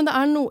tilbake. Jo, men det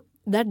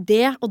er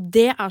det, og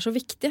det er så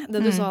viktig, det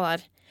du sa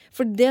der.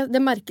 For det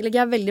legger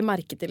jeg veldig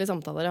merke til i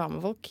samtaler jeg har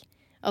med folk.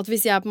 At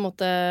hvis jeg på en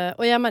måte,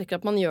 og jeg merker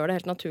at man gjør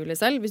det helt naturlig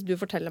selv. Hvis du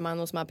forteller meg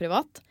noe som er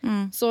privat,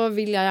 så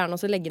vil jeg gjerne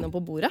også legge noe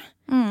på bordet.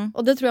 Og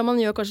det tror jeg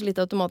man gjør kanskje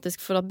litt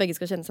automatisk for at begge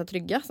skal kjenne seg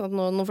trygge. Sånn at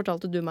nå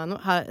fortalte du meg noe,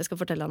 her, jeg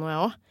skal fortelle deg noe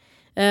jeg også.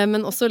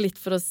 Men også litt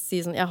for å si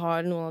sånn, jeg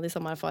har noen av de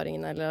samme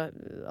erfaringene, eller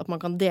at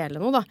man kan dele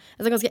noe da.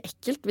 Det er ganske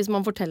ekkelt hvis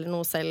man forteller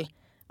noe selv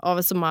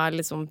som er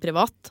litt sånn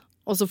privat,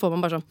 og så får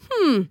man bare sånn,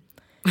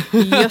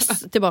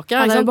 jøss, tilbake.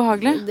 Ja, det er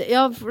ubehagelig.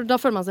 Ja, for da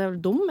føler man seg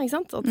jævlig dum, ikke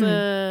sant? At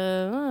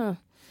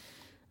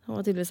han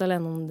var tydeligvis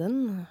alene om den.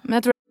 Men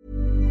jeg tror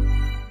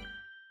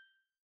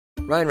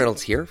Ryan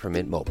Reynolds here from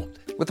Mint Mobile.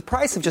 With the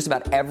price of just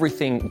about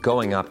everything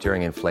going up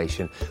during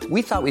inflation,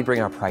 we thought we'd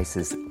bring our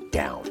prices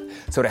down.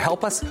 So to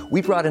help us,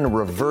 we brought in a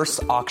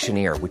reverse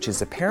auctioneer, which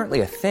is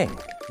apparently a thing.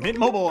 Mint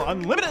Mobile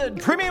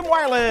Unlimited Premium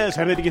Wireless.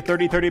 How to get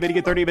 30, 30, bit to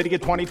get 30, bit to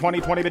get 20,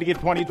 20, 20, bit to get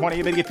 20,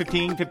 20, bit to get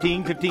 15,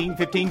 15, 15,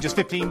 15, just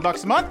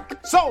 $15 a month?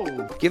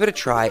 Sold! Give it a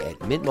try at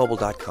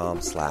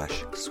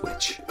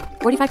mintmobile.com/switch.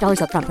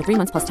 $45 up front for 3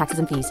 months plus taxes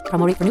and fees.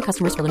 Promo rate for new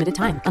customers for limited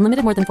time.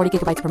 Unlimited more than 40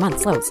 gigabytes per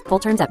month. Slows full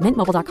terms at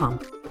mintmobile.com.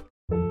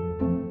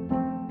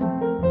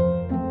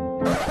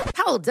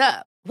 Hold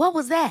up. What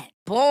was that?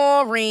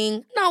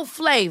 Boring. No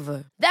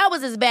flavor. That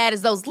was as bad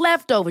as those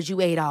leftovers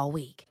you ate all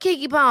week.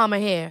 Keke Palmer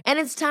here, and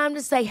it's time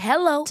to say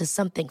hello to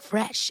something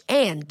fresh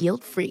and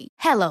guilt-free.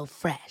 Hello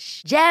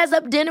Fresh. Jazz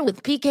up dinner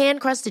with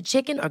pecan-crusted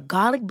chicken or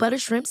garlic butter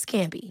shrimp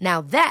scampi.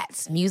 Now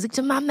that's music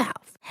to my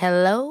mouth.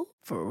 Hello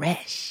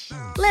Fresh.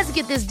 Let's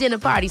get this dinner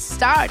party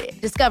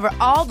started. Discover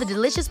all the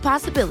delicious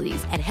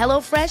possibilities at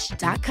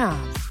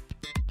hellofresh.com.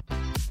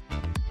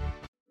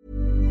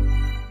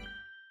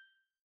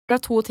 Det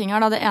er to ting her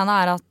da. Det ene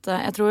er at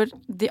jeg tror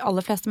de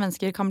aller fleste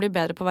mennesker kan bli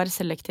bedre på å være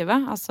selektive.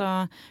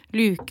 Altså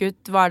luke ut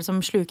hva er det som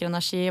sluker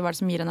energi, hva er det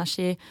som gir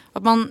energi.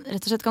 At man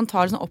rett og slett kan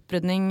ta en sånn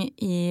opprydning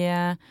i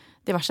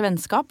diverse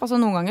vennskap. Altså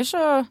noen ganger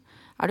så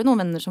er det noen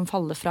venner som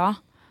faller fra.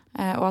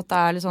 Og at det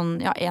er litt sånn,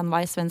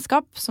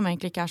 enveisvennskap som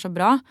egentlig ikke er så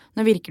bra.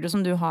 Nå virker det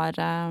som du har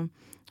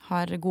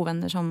gode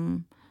venner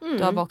som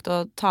du har valgt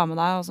å ta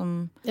med deg, og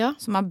som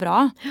er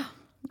bra.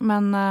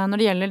 Men når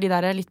det gjelder de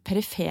der litt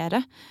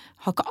perifere,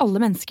 har ikke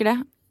alle mennesker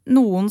det.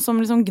 Noen som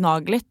liksom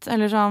gnager litt,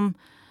 eller som,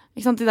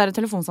 ikke sant, de der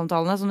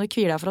telefonsamtalene som du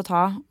kvier deg for å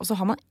ta, og så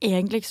har man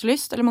egentlig ikke så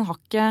lyst, eller man har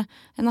ikke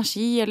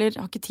energi, eller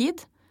har ikke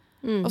tid.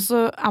 Og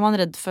så er man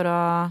redd for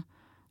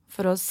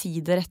å si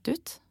det rett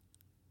ut.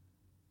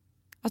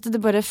 At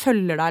det bare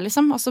følger deg,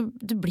 liksom. Altså,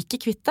 du blir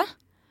ikke kvitt det.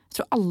 Jeg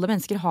tror alle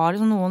mennesker har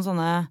liksom noen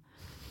sånne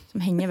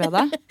som henger ved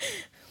deg.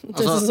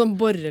 Det er sånn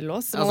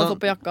borrelås som man har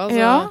fått på jakka. Så.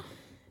 Ja.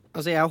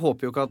 Altså, jeg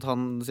håper jo ikke at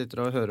han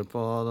sitter og hører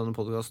på denne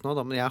podcasten nå,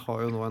 da, men jeg har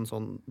jo nå en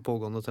sånn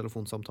pågående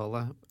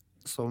telefonsamtale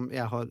som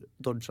jeg har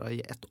dodget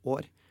i 1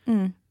 år.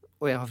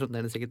 Og jeg har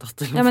fremdeles ikke tatt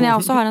telefonen. Ja, men jeg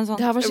også har en sånn.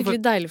 Det her var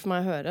skikkelig deilig for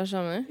meg å høre,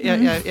 skjønner du?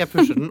 Jeg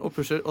pusher den og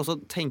pusher, og så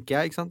tenker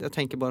jeg, ikke sant? Jeg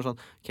tenker bare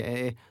sånn, ok,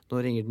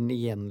 nå ringer den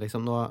igjen,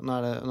 liksom. Nå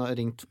har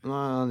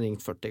han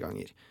ringt 40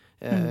 ganger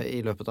i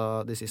løpet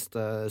av de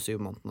siste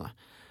 7 månedene.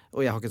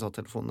 Og jeg har ikke tatt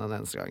telefonen en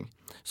eneste gang.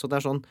 Så det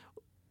er sånn,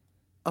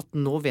 at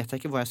nå vet jeg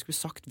ikke hva jeg skulle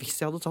sagt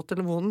hvis jeg hadde tatt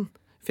telefonen.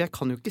 For jeg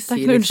kan jo ikke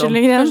si liksom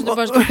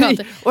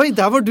Oi,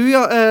 der var du,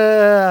 ja.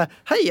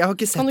 Hei, jeg har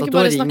ikke sett at du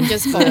har ringt. Kan du ikke bare snakke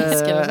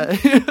spansk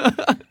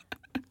eller?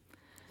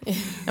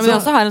 Ja, men jeg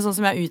også har en sånn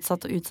som jeg har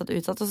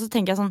utsatt. Og så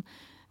tenker jeg sånn,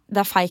 det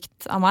er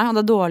feigt av meg, og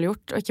det er dårlig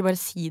gjort å ikke bare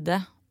si det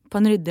på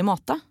en ryddig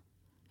måte.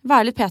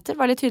 Vær litt Peter,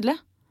 vær litt tydelig.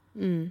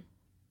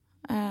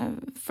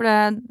 For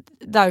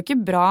det er jo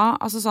ikke bra,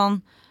 altså sånn,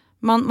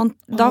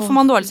 da får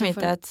man dårlig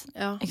samvittighet.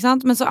 Ja. Ikke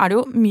sant? Men så er det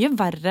jo mye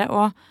verre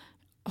å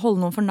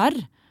holde noen for narr.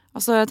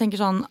 Altså, jeg tenker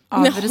sånn,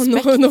 av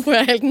respekt. Nå får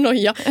jeg helt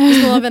noia.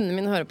 Hvis noen av vennene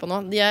mine hører på nå,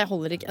 jeg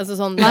holder ikke, altså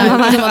sånn, nei.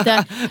 Men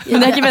det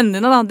er ikke vennene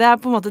dine da, det er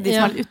på en måte de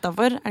som er litt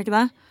utenfor, er det ikke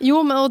det? Jo,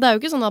 men og det er jo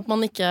ikke sånn at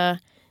man ikke,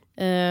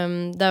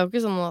 det er jo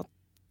ikke sånn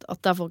at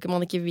det er folk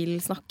man ikke vil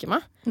snakke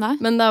med. Nei.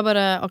 Men det er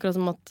bare akkurat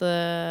som at,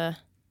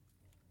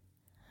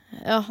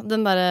 ja,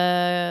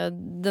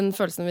 den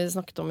følelsen vi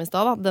snakket om i sted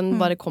da, den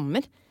bare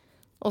kommer.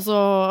 Og så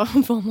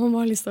får man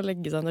bare lyst til å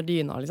legge seg under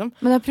dyna, liksom.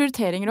 Men det er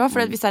prioriteringer også,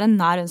 for hvis det er en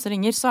nær venn som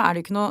ringer, så er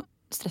det jo ikke noe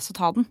stress å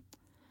ta den.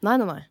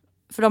 Nei.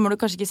 For da må du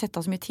kanskje ikke sette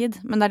av så mye tid.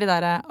 Men det er de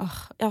der,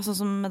 ja, sånn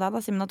som med deg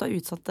da, Simen, at du har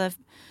utsatt det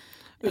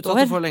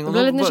utover. For lenge. Jeg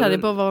ble litt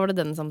nysgjerrig på hva var det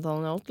den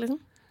samtalen gjaldt,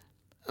 liksom?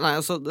 Nei,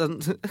 altså,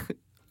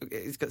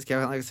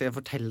 skal jeg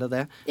fortelle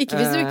det? Ikke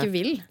hvis du ikke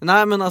vil. Nei,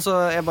 men altså,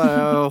 jeg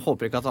bare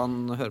håper ikke at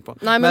han hører på.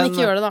 Nei, men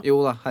ikke gjør det da.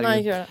 Jo da, herregud. Nei,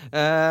 ikke gjør det.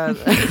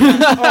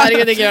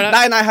 Herregud, ikke gjør det.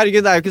 Nei,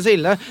 herregud, det er jo ikke så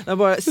ille. Det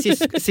er bare,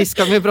 sist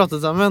gang vi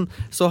pratet sammen,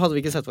 så hadde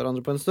vi ikke sett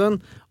hverandre på en stund.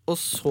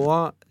 Og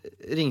så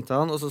ringte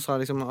han, og så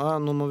sa liksom,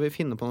 nå må vi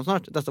finne på noe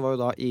snart. Dette var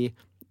jo da i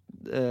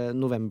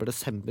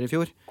november-desember i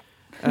fjor.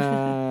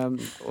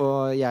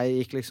 Og jeg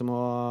gikk liksom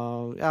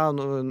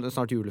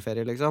snart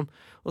juleferie liksom.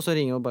 Og så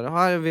ringer han bare,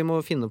 hei, vi må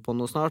finne på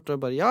noe snart. Og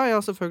jeg bare, ja,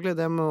 selvfølgelig,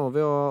 det må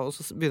vi. Og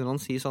så begynner han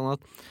å si sånn at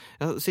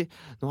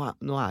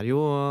nå er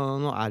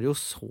det jo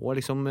så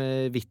liksom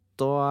hvitt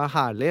og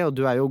herlig, og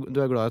du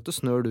er glad i at det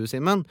snør du,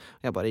 Simen.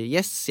 Og jeg bare,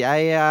 yes,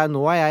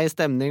 nå er jeg i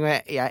stemning, og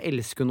jeg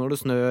elsker når det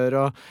snør,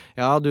 og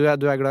ja, du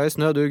er glad i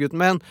snø, du,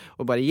 gutten min.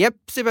 Og bare,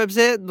 jepsi,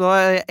 nå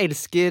jeg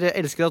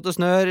elsker at det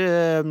snør.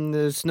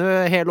 Snø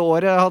hele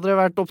året hadde det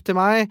vært opp til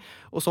meg.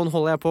 Og sånn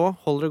holder jeg på,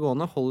 holder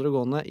det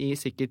gående i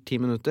sikkert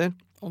 10 minutter.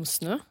 Om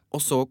snø?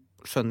 Og så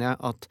skjønner jeg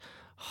at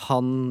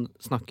han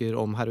snakker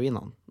om heroin,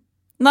 han.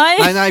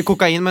 Nei,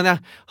 kokain, men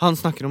han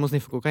snakker om å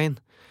sniffe kokain.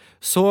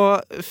 Så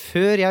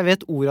før jeg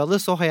vet ordet av det,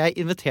 så har jeg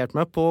invitert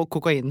meg på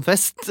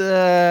kokainfest.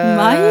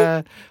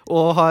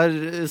 Og har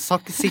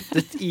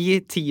sittet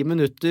i 10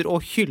 minutter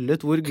og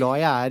hyllet hvor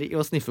glad jeg er i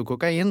å sniffe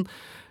kokain.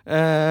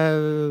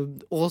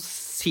 Og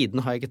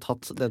siden har jeg ikke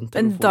tatt den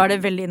telefonen. Men da er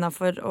det veldig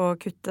innenfor å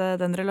kutte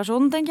den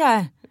relasjonen, tenker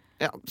jeg.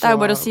 Ja, det er jo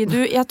bare å si,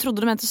 jeg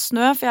trodde du mente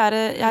snø, for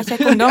jeg er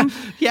kjekk ungdom.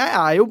 Jeg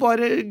er jo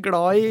bare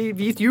glad i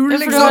hvit jul,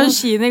 liksom. For du har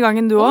kine i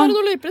gangen, du også. Nå er det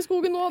noen løyper i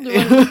skogen nå.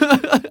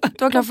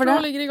 Du var klar for det?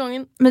 Ligger i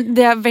gangen. Men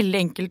det er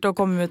veldig enkelt å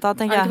komme ut av,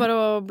 tenker jeg. Er det ikke bare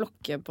å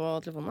blokke på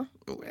telefonene?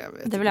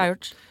 Det ville jeg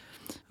gjort.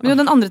 Men jo,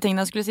 den andre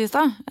tingen jeg skulle si i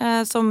stad,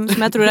 som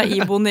jeg tror er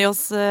iboende i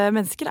oss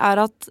mennesker,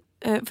 er at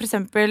for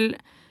eksempel,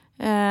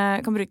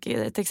 kan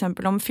bruke et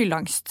eksempel om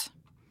fylleangst.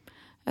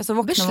 Så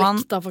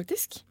beslekta,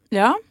 faktisk.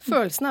 Ja.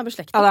 Følelsen er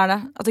beslekta. Ja, det er det.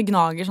 At det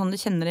gnager sånn, du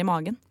kjenner det i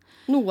magen.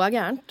 Noe er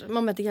gærent,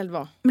 man vet ikke helt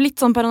hva.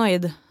 Litt sånn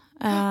paranoid.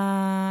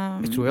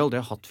 Jeg tror jeg aldri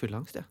har hatt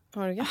fylleangst, ja.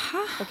 Har du ikke?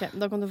 Hæ? Ok,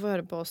 da kan du få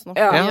høre på oss nå.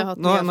 Ja,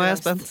 nå er jeg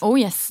spent. Oh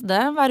yes,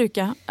 det er hver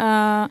uke.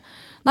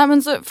 Nei,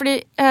 men så, fordi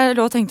jeg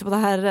lå og tenkte på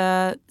det her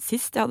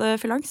sist jeg hadde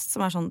fylleangst,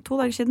 som er sånn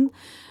 2 dager siden.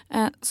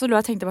 Så lå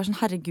jeg og tenkte bare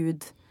sånn,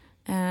 herregud,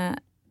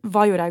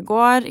 hva gjorde jeg i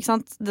går? Ikke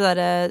sant? Det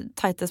der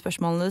teite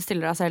spørsmålene du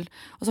stiller deg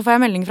selv. Og så får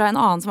jeg melding fra en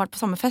annen som har vært på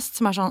samme fest,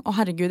 som er sånn, å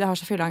herregud, jeg har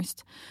så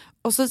fylleangst.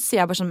 Og så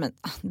sier jeg bare sånn, men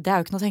det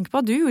er jo ikke noe å tenke på,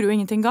 du gjorde jo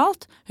ingenting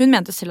galt. Hun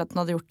mente selv at hun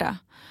hadde gjort det.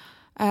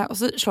 Og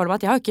så slår det meg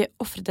at jeg har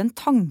ikke offret en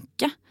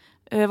tanke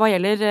hva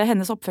gjelder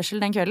hennes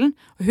oppførsel den kvelden.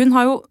 Og hun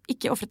har jo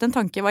ikke offret en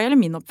tanke hva gjelder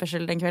min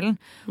oppførsel den kvelden.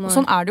 Nei. Og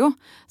sånn er det jo.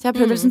 Så jeg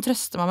prøvde liksom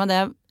trøste meg med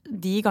det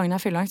de gangene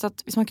jeg fylleangst,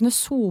 at hvis man kunne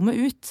zoome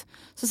ut,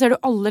 så ser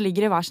du alle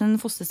ligger i hver sin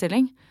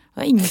fosterstilling. Og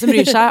det er ingen som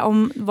bryr seg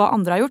om hva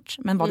andre har gjort,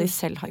 men hva de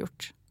selv har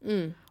gjort.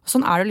 Og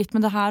sånn er det litt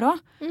med det her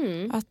også.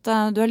 At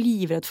du er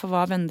livredd for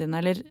hva vennene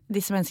dine, eller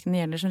disse menneskene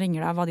det gjelder som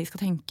ringer deg, hva de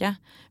skal tenke,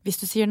 hvis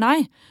du sier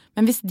nei.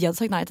 Men hvis de hadde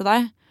sagt nei til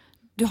deg,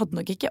 du hadde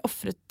nok ikke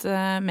offret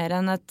mer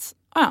enn et,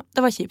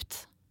 det var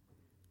kjipt.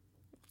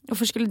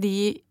 Hvorfor skulle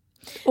de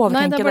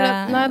overtenke det?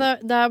 Nei,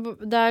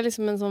 det er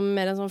liksom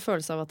mer en sånn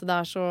følelse av at det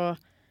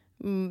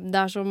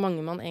er så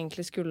mange man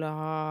egentlig skulle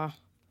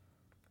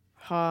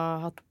ha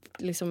hatt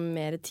liksom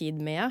mer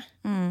tid med.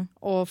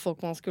 Og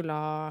folk man skulle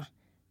ha...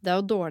 Det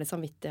jo dårlig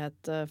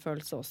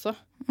samvittighet-følelse også.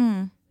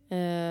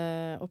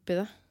 Oppi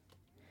det.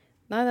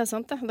 Nei, det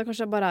sant det. Det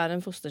kanskje bare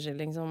en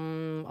fosterskilling som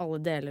alle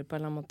deler på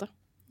en eller annen måte.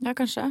 Ja,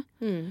 kanskje.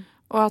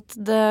 Og at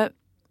det...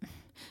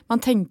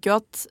 Man tenker jo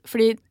at...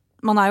 Fordi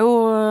man jo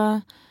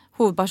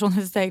hovedperson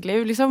i sitt eget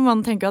liv, liksom.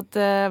 Man tenker jo at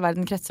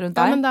verden kretser rundt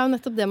deg. Ja, men det jo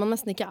nettopp det man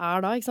nesten ikke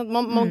da, ikke sant?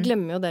 Man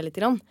glemmer jo det litt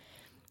grann.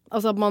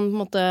 Altså at man på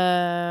en måte...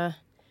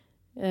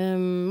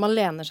 man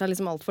lener seg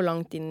liksom alt for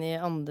langt inn i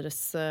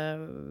andres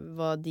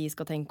hva de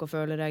skal tenke og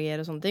føle og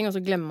reagere og sånne ting, og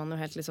så glemmer man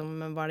jo helt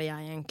liksom hva det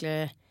jeg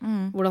egentlig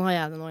hvordan har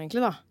jeg det nå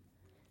egentlig da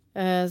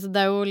så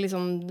det jo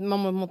liksom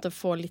man må på en måte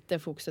få litt det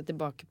fokuset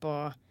tilbake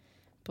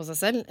på seg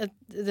selv.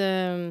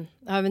 Jeg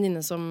har en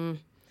venninne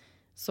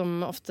som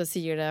ofte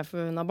sier det for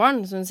hun har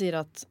barn, så hun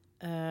sier at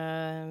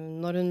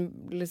når hun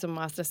liksom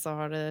stresset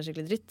og har det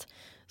skikkelig dritt,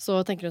 så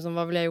tenker hun sånn,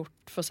 hva ville jeg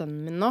gjort for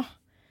sønnen min nå?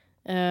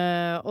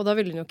 Og da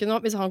ville hun jo ikke nå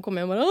hvis han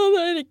kommer hjem og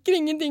bare det rekker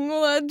ingenting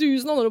og det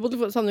 1000 andre på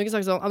telefonen, så hadde hun ikke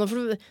sagt sånn nå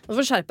får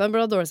du skjerpe deg,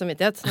 burde ha dårlig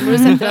samvittighet, nå må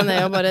du sette deg ned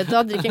og bare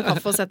drikk en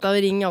kaffe og sett deg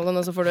og ring alle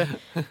og så får du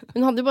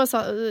hun hadde jo bare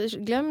sagt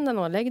glem det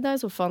nå, legg deg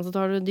i sofaen så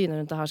tar du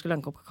dyner rundt det her, skal lage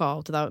en kopp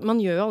kakao til deg.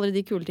 Man gjør jo aldri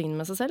de kule tingene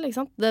med seg selv, ikke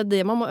sant? Det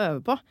det man må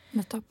øve på.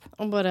 Nettopp.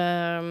 Og bare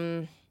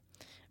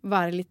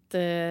være litt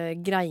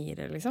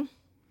greiere liksom.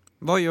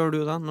 Hva gjør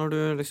du da når du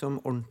liksom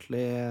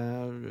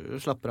ordentlig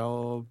slapper av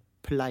og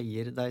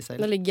pleier deg selv?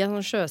 Nå ligger jeg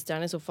sånn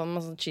sjøstjerne i sofaen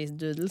med sånn cheese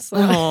doodles.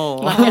 Nei,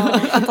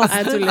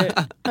 jeg tuller.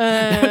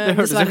 Det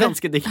hørtes jo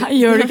ganske digg.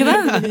 Gjør du ikke det?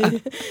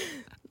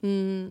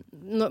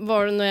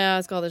 Var det når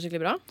jeg skal ha det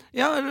skikkelig bra?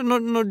 Ja,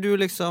 når du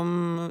liksom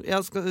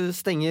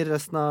stenger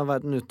resten av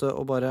verden ute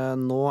og bare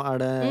nå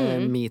det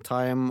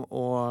me-time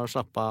og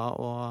slappe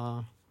av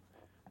og...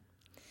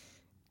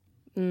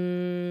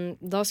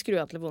 Da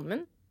skrur jeg telefonen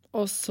min.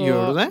 Og så...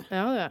 Gjør du det?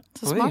 Ja, det gjør jeg.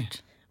 Så smart.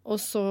 Og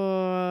så...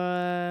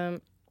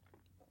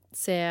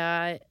 ser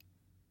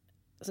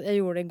jeg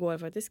gjorde det i går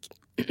faktisk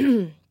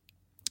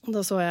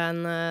da så jeg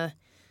en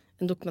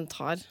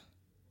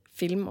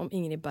dokumentarfilm om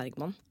Ingrid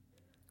Bergman.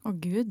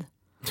 Gud.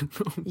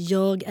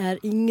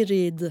 Jeg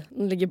Ingrid.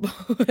 Den ligger på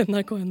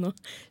NRK nå.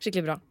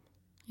 Skikkelig bra.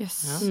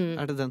 Yes.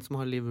 Ja. Det den som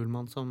har Liv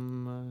Ullmann som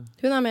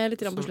hun med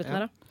litt på slutten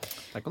her da.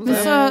 Der kan du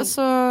se.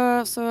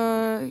 Så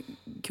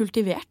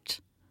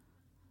kultivert.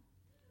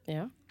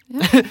 Ja.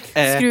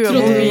 Skru av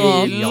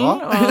mobilen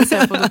og se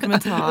på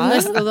dokumentar.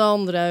 Det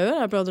andre jeg gjør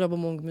jeg prøver å dra på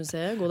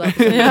Munch-museet gå der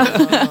på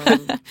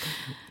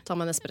ta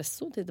meg en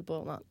espresso titte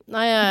på.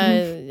 Nei,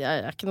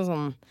 jeg ikke noe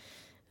sånn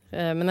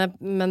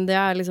men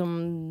det liksom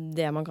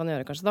det man kan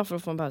gjøre kanskje da for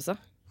å få en pause.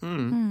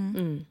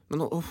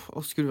 Men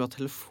å skru av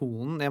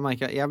telefonen jeg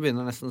merker, jeg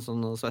begynner nesten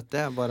sånn å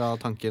svette bare av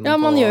tanken ja,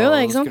 man på gjør jo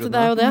det, ikke sant?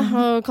 Det jo det,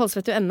 og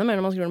kaldsvetter jo enda mer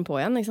når man skrur den på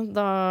igjen, ikke sant?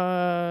 Da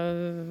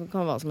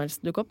kan hva som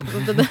helst dukke opp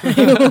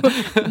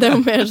det jo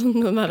mer sånn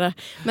den der.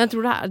 Men jeg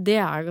tror det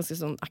ganske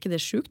sånn, ikke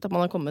det sjukt at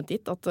man har kommet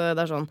dit, at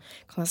det sånn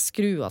kan jeg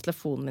skru av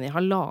telefonen min i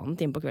 1,5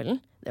 time på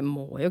kvelden? Det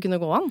må jo kunne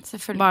gå an.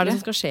 Hva det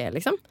som skal skje,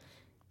 liksom?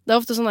 Det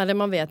ofte sånn der,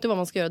 man vet jo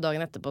hva man skal gjøre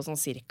dagen etterpå, sånn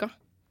cirka.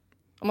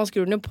 Og man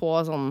skrur den jo på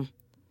sånn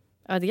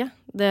jeg vet ikke.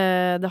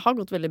 Det har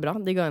gått veldig bra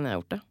de gangene jeg har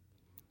gjort det.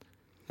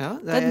 Ja,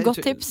 det et godt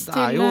tips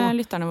til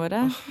lytterne våre.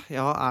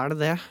 Ja, det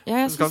det?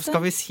 Ja,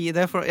 skal vi si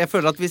det? For jeg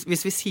føler at hvis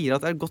vi sier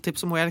at det et godt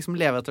tips, så må jeg liksom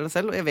leve etter det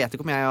selv. Og jeg vet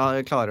ikke om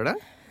jeg klarer det.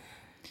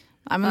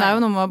 Nei, men det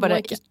jo noe med å bare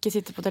ikke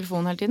sitte på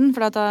telefonen hele tiden.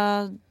 For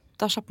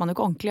da slapper man jo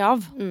ikke ordentlig av.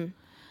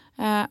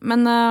 Men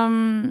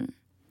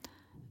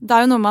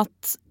det jo noe med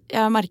at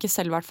jeg merker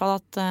selv i hvert fall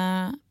at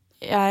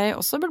jeg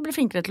også burde bli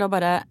flinkere til å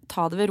bare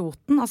ta det ved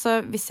roten.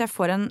 Altså, hvis jeg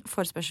får en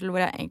forespørsel hvor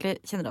jeg egentlig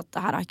kjenner at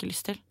det her har jeg ikke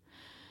lyst til,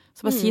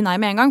 så bare si nei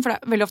med en gang. For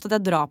det veldig ofte at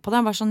jeg drar på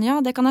det. Bare sånn, ja,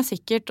 det kan jeg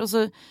sikkert. Og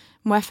så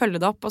må jeg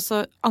følge det opp, og så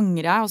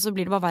angrer jeg, og så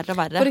blir det bare verre og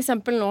verre. For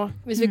eksempel nå,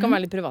 hvis vi kan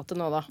være litt private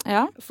nå da.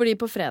 Ja. Fordi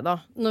på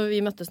fredag, når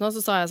vi møttes nå,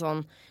 så sa jeg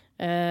sånn,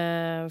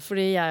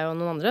 fordi jeg og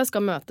noen andre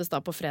skal møtes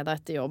da på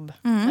fredag etter jobb.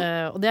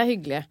 Og det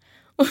hyggelig.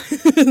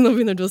 Nå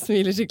begynner du å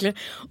smile skikkelig.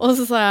 Og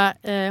så sa jeg,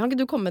 kan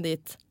ikke du komme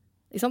dit?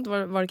 Ikke sant?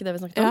 Var det ikke det vi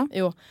snakket om?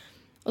 Ja. Jo.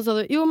 Og så sa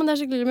du, jo, men det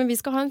skikkelig, men vi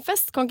skal ha en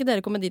fest. Kan ikke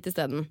dere komme dit i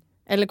stedet?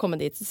 Eller komme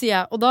dit. Så sier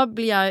jeg, og da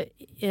blir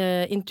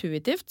jeg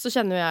intuitivt, så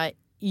kjenner jeg,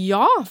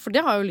 ja, for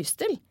det har jeg jo lyst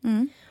til.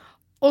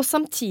 Og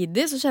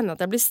samtidig så kjenner jeg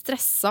at jeg blir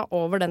stresset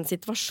over den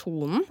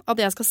situasjonen.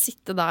 At jeg skal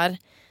sitte der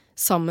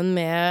sammen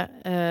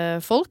med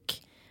folk.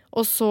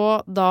 Og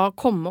så da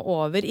komme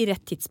over i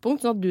rett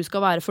tidspunkt, sånn at du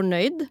skal være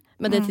fornøyd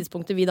med det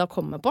tidspunktet vi da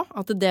kommer på.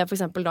 At det for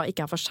eksempel da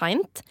ikke for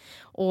sent,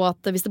 og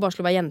at hvis det bare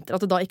skulle være jenter,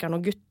 at det da ikke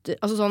noen gutter.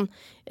 Altså sånn,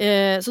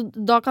 så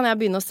da kan jeg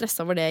begynne å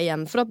stresse over det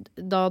igjen, for at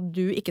da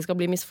du ikke skal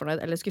bli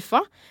misfornøyd eller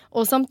skuffa.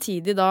 Og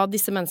samtidig da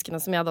disse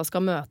menneskene som jeg da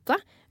skal møte,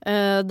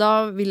 da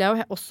vil jeg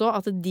jo også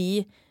at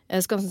de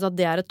skal synes at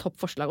det et topp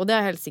forslag, og det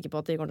jeg helt sikker på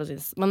at de kommer til å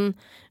synes. Men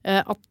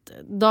at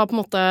da på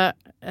en måte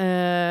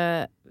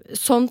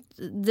sånt,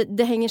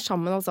 det henger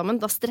sammen alt sammen.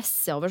 Da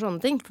stresser jeg over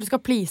sånne ting. For du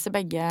skal please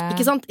begge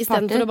Ikke sant? I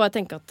stedet for å bare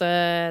tenke at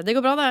det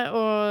går bra det,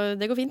 og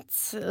det går fint.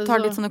 Tar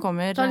litt som det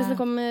kommer. Tar litt som det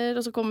kommer,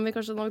 og så kommer vi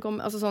kanskje når vi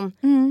kommer. Altså sånn.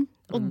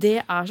 Og det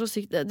så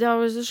sykt. Det har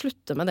jo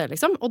slutte med det,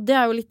 liksom. Og det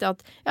jo litt det at,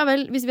 ja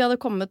vel, hvis vi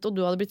hadde kommet, og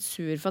du hadde blitt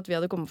sur for at vi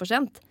hadde kommet for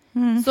sent,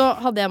 så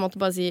hadde jeg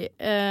måttet bare si,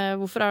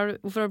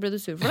 hvorfor ble du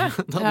sur for det?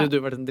 Da hadde du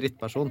vært en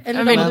drittperson.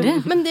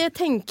 Men det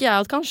tenker jeg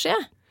at kan skje.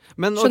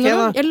 Men,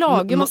 skjønner du? Jeg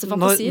lager masse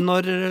fantasier.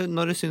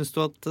 Når synes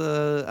du at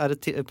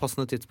et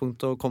passende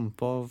tidspunkt å komme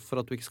på for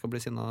at du ikke skal bli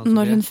sinnet?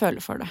 Når hun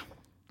føler for det.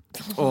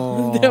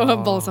 Det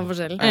var balsam for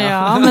sjelen.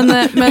 Ja, men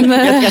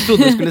jeg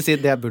trodde du skulle si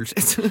det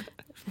bullshit.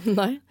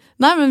 Nei,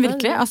 men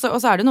virkelig. Altså,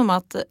 og så det noe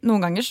med at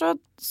noen ganger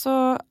så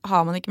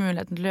har man ikke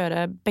muligheten til å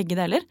gjøre begge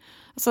deler.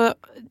 Altså,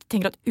 jeg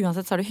tenker at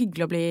uansett så det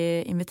hyggelig å bli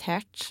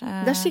invitert.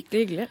 Det skikkelig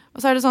hyggelig.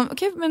 Og så det sånn,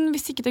 ok, men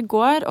hvis ikke det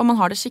går, og man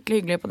har det skikkelig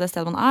hyggelig på det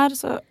stedet man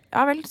så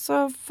ja vel,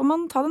 så får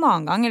man ta det en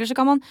annen gang. Eller så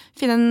kan man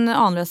finne en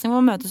annen løsning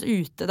hvor man møtes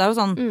ute. Det jo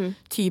sånn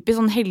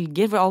typisk sånn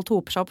helger hvor alt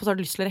hoper seg opp, og så har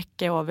du lyst til å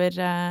rekke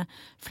over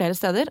flere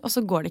steder. Og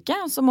så går det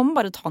ikke, og så må man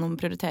bare ta noen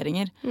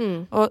prioriteringer.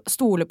 Og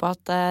stole på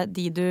at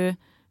de du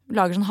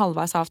lager sånn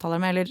halvveis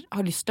avtaler med, eller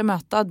har lyst til å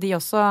møte, de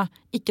også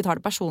ikke tar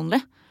det personlig.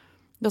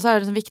 Det også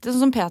det liksom viktig,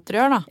 sånn som Peter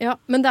gjør, da. Ja,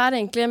 men det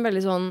egentlig en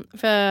veldig sånn,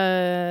 for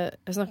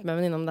jeg snakket med en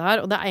venninne om det her,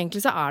 og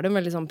egentlig så det en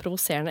veldig sånn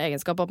provoserende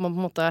egenskap at man på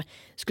en måte,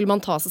 skulle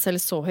man ta seg selv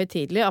så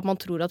høytidelig, at man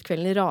tror at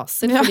kvelden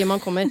raser, fordi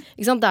man kommer,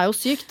 ikke sant, det jo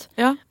sykt.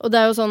 Ja. Og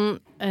det jo sånn,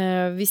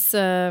 hvis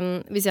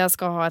jeg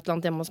skal ha et eller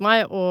annet hjemme hos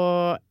meg,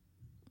 og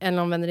en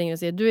eller annen venn ringer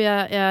og sier, du,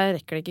 jeg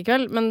rekker det ikke i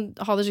kveld, men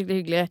ha det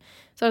skikkelig hyggelig,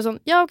 så det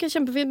sånn, ja, ok,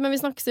 kjempefint, men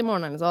vi snakkes i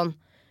morgen, eller sånn.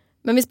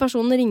 Men hvis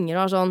personen ringer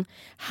og sånn,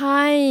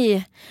 hei,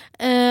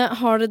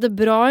 har dere det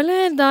bra,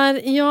 eller?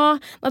 Ja,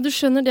 nei, du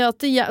skjønner det at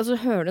og så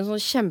hører du en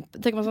sånn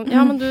tenker man sånn, ja,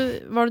 men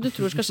hva det du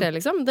tror skal skje,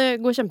 liksom? Det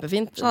går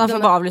kjempefint. Så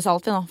får bare avlyse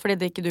alltid nå,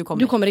 fordi ikke du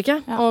kommer. Du kommer ikke?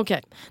 Ja. Ok.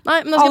 Nei,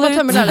 men da skal jeg bare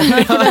tømme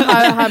leiligheten.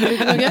 Her blir det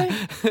ikke noe gøy.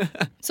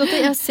 Så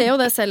jeg ser jo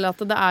det selv, at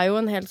det jo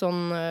en helt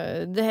sånn,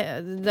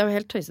 det jo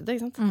helt tøysete,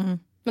 ikke sant?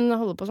 Men det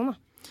holder på sånn,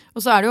 da.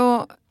 Og så det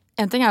jo,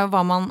 en ting jo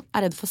hva man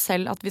redd for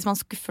selv, at hvis man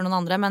skuffer noen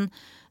andre, men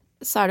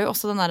så det jo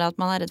også den der at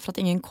man redd for at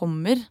ingen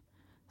kommer.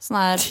 Sånn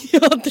ja,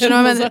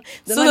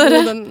 den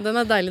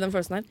deilig, den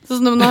følelsen her.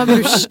 Sånn når man har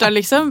bursdag,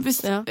 liksom.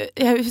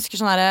 Jeg husker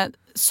sånne der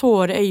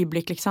såre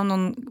øyeblikk, liksom.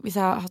 Hvis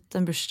jeg har hatt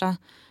en bursdag,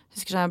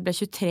 husker jeg ble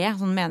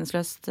 23, sånn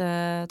meningsløst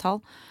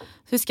tall.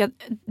 Så husker jeg at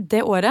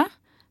det året,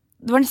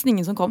 det var nesten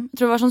ingen som kom. Jeg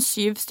tror det var sånn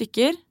 7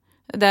 stykker.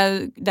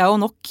 Det jo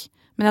nok.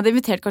 Men jeg hadde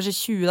invitert kanskje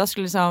 20 da,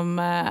 skulle liksom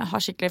ha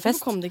skikkelig fest.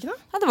 Hvorfor kom det ikke da?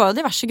 Ja, det var jo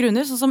diverse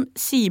grunner, sånn som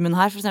Simen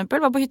her for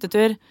eksempel, var på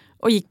hyttetur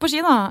og gikk på ski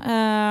da,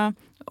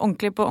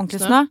 ordentlig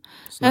snø.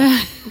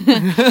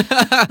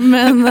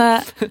 Men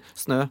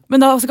snø. Men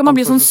da også kan man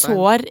bli sånn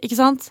sår, ikke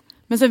sant?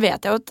 Men så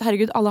vet jeg jo at,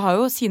 herregud, alle har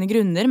jo sine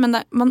grunner, men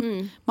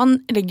man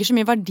legger så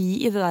mye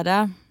verdi i det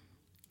der,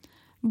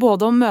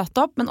 både å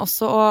møte opp, men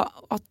også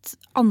at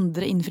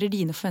andre innfrir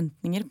dine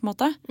forventninger, på en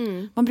måte.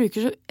 Man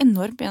bruker så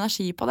enormt mye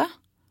energi på det.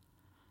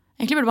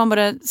 Egentlig burde man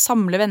bare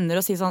samle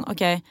venner og si sånn,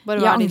 ok, jeg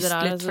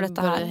angst litt for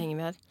dette her. Henger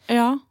vi her.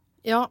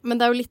 Ja, men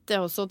det jo litt det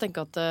også å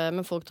tenke at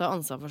men folk tar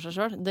ansvar for seg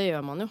selv. Det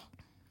gjør man jo.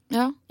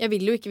 Ja. Jeg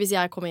vil jo ikke, hvis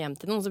jeg kommer hjem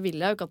til noen, så vil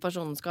jeg jo ikke at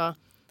personen skal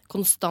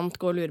konstant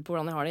gå og lure på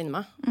hvordan jeg har det inni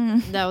meg.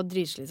 Det jo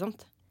dritslitsomt.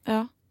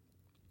 Ja.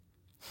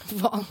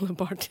 For alle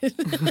parter.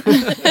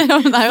 Ja,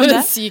 men det jo det.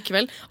 En syk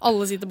kveld.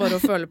 Alle sitter bare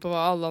og føler på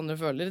hva alle andre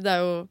føler. Det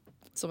jo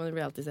som en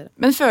reality-serie.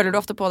 Men føler du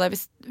ofte på det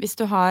hvis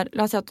du har,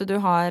 la oss si at du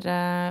har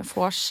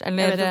vors,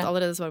 eller... Jeg vet at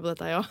allerede svaret på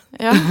dette ja.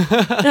 Ja,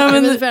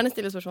 men, du får gjerne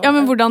stille spørsmål. Ja,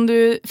 men hvordan du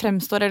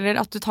fremstår, eller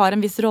at du tar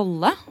en viss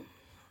rolle?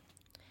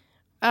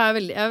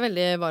 Jeg er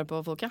veldig var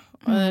på folk, ja.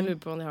 Og jeg lurer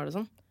på om de har det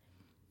sånn.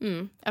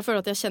 Jeg føler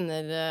at jeg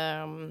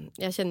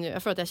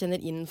føler at jeg kjenner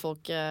inn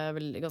folk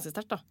ganske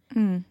sterkt, da.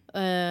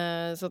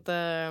 Så at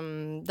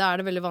da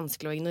det veldig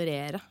vanskelig å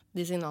ignorere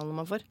de signalene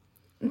man får.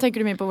 Tenker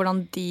du mye på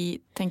hvordan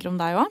de tenker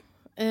om deg også?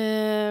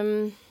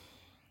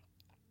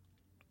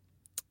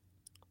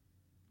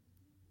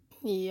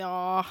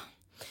 Ja.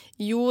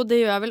 Jo, det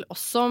gjør jeg vel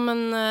også,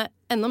 men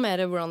enda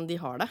mer hvordan de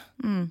har det.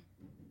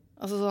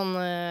 Altså sånn,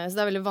 så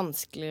det veldig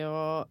vanskelig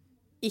å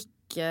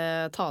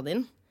ikke ta det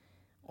inn.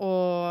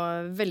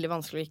 Og veldig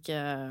vanskelig å ikke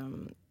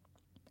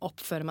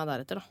oppføre meg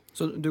deretter, da.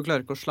 Så du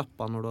klarer ikke å slappe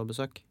av når du har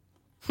besøk?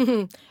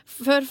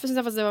 Før synes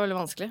jeg faktisk det var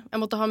veldig vanskelig. Jeg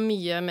måtte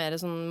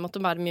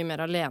måtte være mye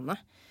mer alene.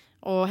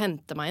 Og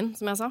hente meg inn,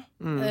 som jeg sa.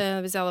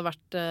 Hvis jeg hadde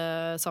vært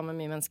sammen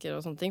med mye mennesker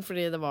og sånne ting.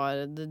 Fordi det var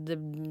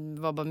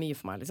bare mye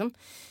for meg, liksom.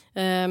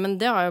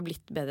 Men det har jeg jo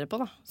blitt bedre på,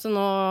 da. Så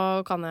nå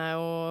kan jeg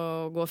jo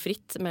gå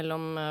fritt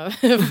mellom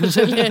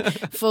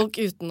forskjellige folk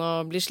uten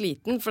å bli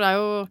sliten. For det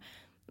jo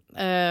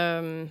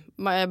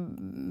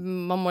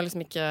man må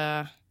liksom ikke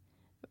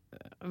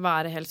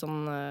være helt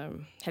sånn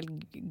helt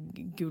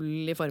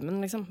gull i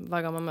formen, liksom. Hver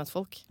gang man møter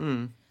folk.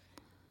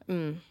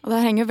 Og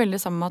det henger jo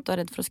veldig sammen med at du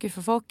er redd for å skuffe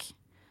folk.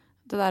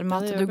 Det der med Ja,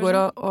 at det du gjør går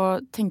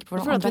og tenker på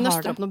Jeg hvordan føler at vi andre har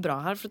nøster det. opp noe bra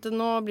her, for at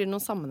nå blir det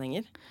noen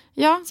sammenhenger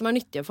Ja, som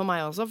nyttige for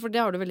meg også, for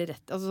det har du veldig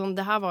rett. Altså, sånn,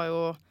 det her var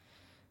jo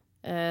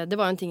det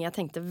var jo en ting jeg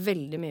tenkte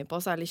veldig mye på,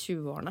 særlig i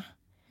 20-årene.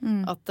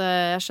 At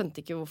jeg skjønte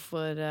ikke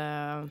hvorfor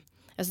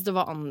jeg synes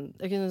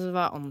jeg kunne det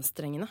var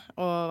anstrengende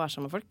å være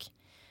sammen med folk.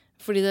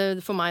 Fordi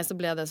for meg så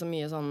ble det så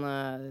mye sånn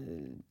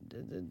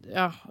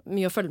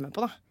mye å følge med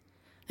på, da.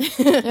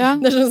 ja.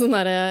 Det sånn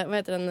der, hva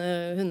heter den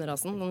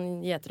hunderasen?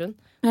 Den gjeterhund.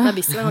 Den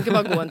bissen, den kan ikke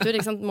bare gå en tur,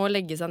 ikke sant? Må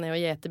legge seg ned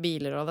og gjete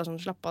biler, og det sånn,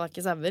 slapp av, det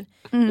ikke sauer.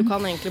 Du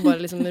kan egentlig bare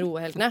liksom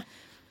roe helt ned.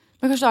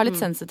 Men kanskje du er litt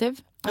sensitiv?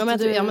 Ja, men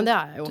det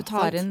er jeg jo. Du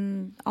tar inn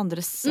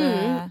andres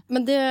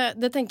Men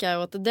det tenker jeg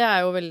jo at det er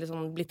jo veldig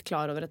sånn blitt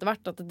klar over etter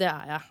hvert, at det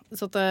er jeg.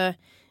 Så at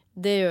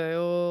det gjør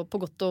jo på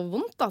godt og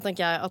vondt, da,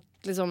 tenker jeg.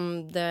 At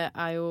liksom det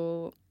er jo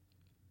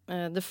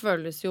det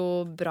føles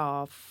jo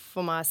bra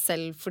for meg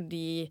selv,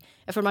 fordi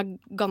jeg føler meg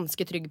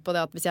ganske trygg på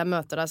det at hvis jeg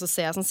møter deg, så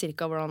ser jeg sånn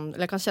cirka hvordan,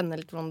 eller jeg kan kjenne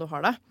litt hvordan du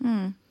har det.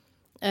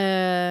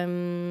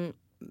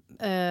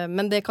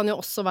 Men det kan jo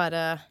også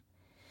være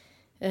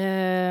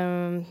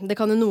det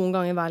kan jo noen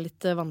ganger være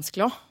litt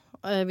vanskelig også,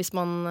 hvis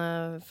man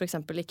for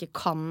eksempel ikke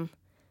kan.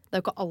 Det er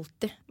jo ikke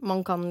alltid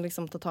man kan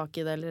liksom ta tak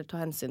i det eller ta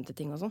hensyn til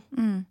ting og sånn.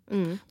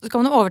 Så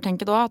kan man jo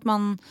overtenke da at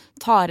man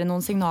tar inn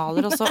noen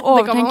signaler, og så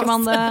overtenker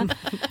man det.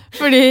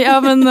 Fordi,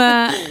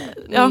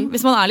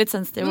 hvis man er litt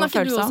sensitiv Men og følsom. Men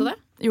er ikke du også det?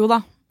 Jo da.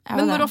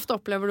 Men hvor ofte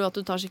opplever du at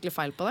du tar skikkelig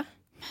feil på det?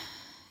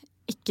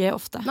 Ikke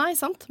ofte. Nei,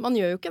 sant. Man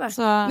gjør jo ikke det.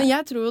 Så... Men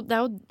jeg tror jo, det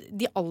er jo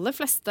de aller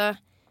fleste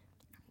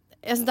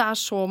jeg synes det er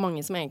så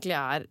mange som egentlig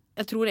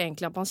jeg tror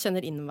egentlig at man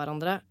kjenner inn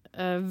hverandre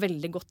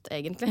veldig godt,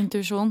 egentlig.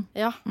 Intuisjon.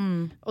 Ja.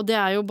 Og det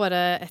er jo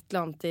bare et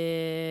eller annet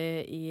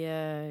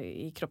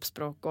i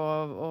kroppsspråk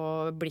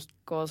og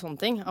blikk og sånne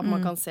ting. At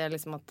man kan se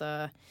liksom at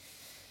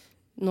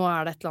nå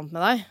er det et eller annet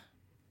med deg.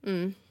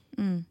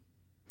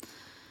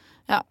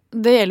 Ja,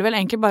 det gjelder vel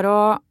egentlig bare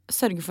å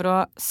sørge for å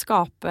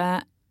skape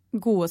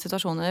gode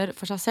situasjoner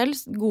for seg selv,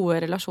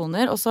 gode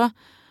relasjoner, og så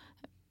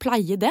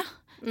pleie det.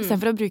 I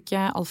stedet for å bruke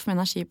alt for mye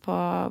energi på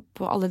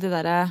alle de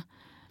der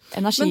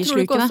energislukene. Men tror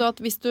du ikke også at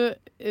hvis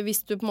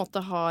du på en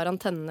måte har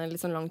antennene litt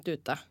sånn langt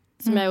ute,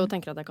 som jeg jo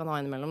tenker at jeg kan ha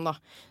innimellom, da,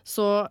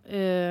 så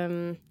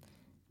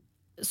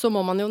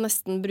må man jo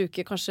nesten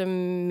bruke kanskje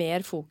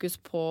mer fokus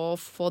på å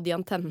få de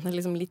antennene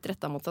liksom litt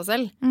rettet mot seg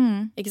selv.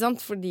 Ikke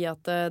sant? Fordi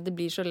at det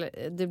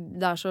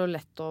er så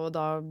lett å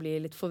da bli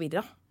litt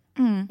forvirret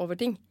over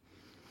ting.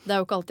 Det er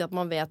jo ikke alltid at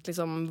man vet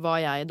liksom, hva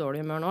jeg er i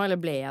dårlig humør nå, eller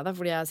ble jeg det,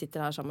 fordi jeg sitter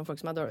her sammen med folk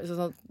som er dårlige.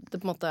 Så det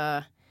på en måte,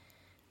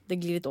 det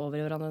glir litt over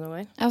i hverandre noen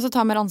ganger. Ja, så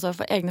ta mer ansvar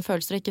for egne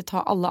følelser, og ikke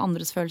ta alle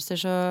andres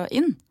følelser så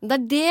inn. Det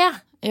er det!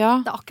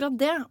 Ja. Det er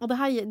akkurat det. Og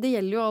det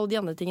gjelder jo alle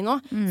de andre tingene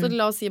også. Så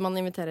la oss si man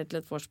inviterer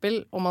til et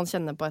vorspiel, og man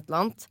kjenner på et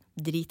eller annet.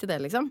 Drit i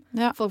det, liksom.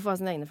 Ja. Folk får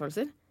ha sine egne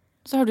følelser.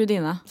 Så har du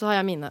dine. Så har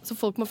jeg mine. Så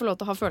folk må få lov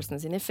til å ha følelsene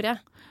sine i fred.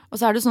 Og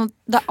så er det sånn at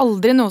det er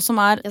aldri noe som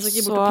er så... Jeg skal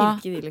ikke bort og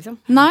pirke i de, liksom.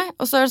 Nei,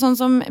 og så er det sånn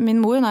som min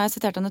mor, nå har jeg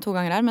sitert henne 2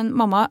 ganger her, men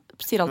mamma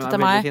sier alltid til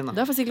meg... Fin,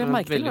 det har faktisk sikkert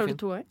merket til, har du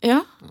 2 år? Ja,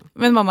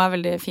 men mamma er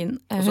veldig fin.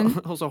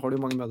 Og så har du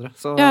mange mødre.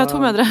 Så, ja,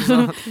 2 mødre.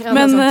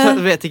 Men jeg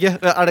vet ikke,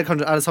 er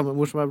det samme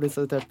mor som har blitt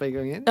sitert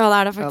begge ganger? Ja, det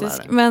er det faktisk.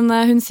 Ja, det er det.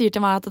 Men hun sier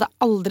til meg at det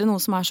er aldri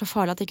noe som er så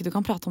farlig at ikke du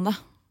kan prate om det.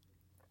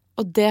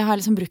 Og det har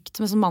jeg liksom brukt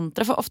som et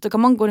mantra, for ofte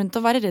kan man gå rundt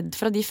og være redd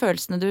for at de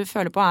følelsene du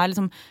føler på er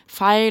liksom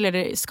feil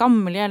eller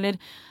skammelige, eller,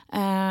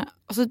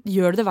 og så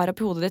gjør du det verre opp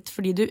i hodet ditt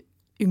fordi du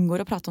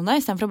unngår å prate om det,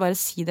 i stedet for å bare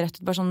si det rett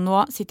ut. Bare sånn, nå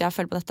sitter jeg og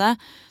føler på dette.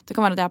 Det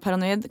kan være at jeg er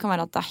paranoid, det kan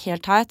være at det er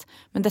helt teit,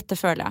 men dette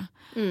føler jeg.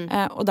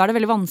 Og da er det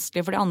veldig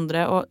vanskelig for de andre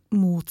å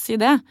motsi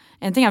det.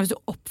 En ting er hvis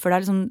du oppfører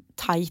deg liksom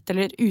teit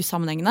eller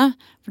usammenhengende,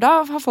 for da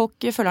har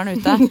folk følerne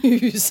ute.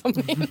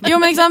 Usammenhengende? Jo,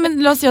 men ikke sant,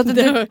 men la oss si at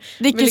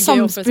det ikke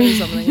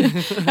samspiller.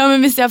 Ja,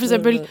 men hvis jeg for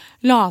eksempel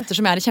later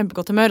som jeg er i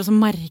kjempegodt humør, og så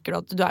merker du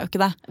at du er jo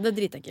ikke det. Det er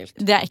dritekkelt.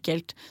 Det er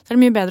ekkelt. Så er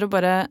det mye bedre å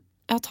bare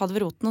ta det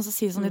ved roten og så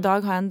si sånn, i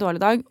dag har jeg en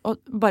dårlig dag,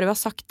 og bare ved å ha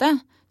sagt det,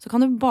 så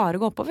kan det bare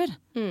gå oppover.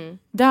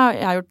 Det har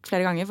jeg gjort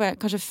flere ganger, for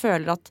jeg kanskje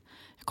føler at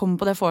jeg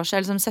kommer på det for seg,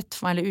 eller som setter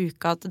for meg hele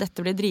uka at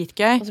dette blir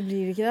dritgøy. Og så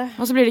blir det ikke det.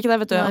 Og så blir det ikke det,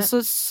 vet du. Nei. Og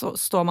så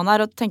står man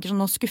der og tenker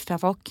sånn, nå skuffer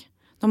jeg folk.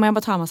 Nå må jeg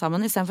bare ta meg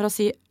sammen, i stedet for å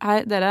si, hei,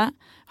 dere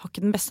har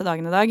ikke den beste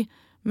dagen i dag,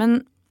 men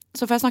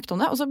så får jeg snakket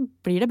om det, og så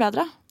blir det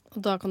bedre.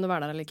 Og da kan du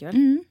være der allikevel.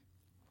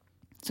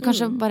 Så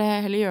kanskje bare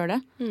heller gjøre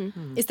det.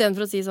 I stedet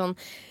for å si sånn,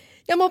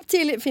 jeg må opp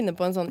tidlig, finne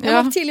på en sånn, jeg må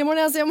opp tidlig i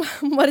morgen, jeg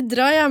må bare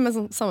dra hjem med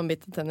sånn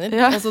sammenbitte tenner,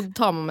 og så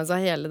tar man med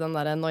seg hele den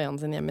der noiaen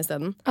sin hjem i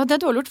stedet. Ja, det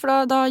er dårlig gjort,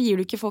 for da gir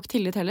du ikke folk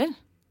tillit heller.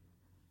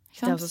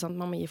 Det er også sant,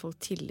 man må gi folk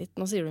tillit.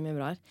 Nå sier du mye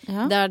bra her.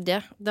 Ja. Det er det.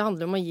 Det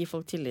handler om å gi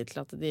folk tillit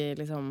til at de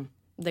liksom,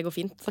 det går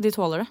fint. Og de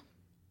tåler det.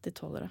 De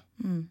tåler det.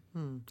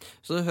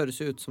 Så det høres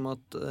jo ut som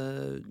at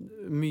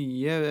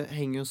mye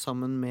henger jo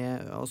sammen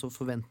med altså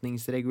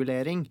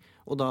forventningsregulering,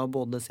 og da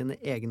både sine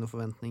egne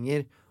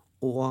forventninger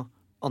og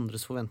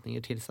andres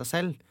forventninger til seg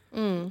selv.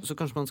 Så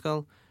kanskje man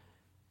skal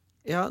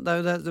ja, det er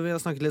jo det vi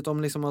har snakket litt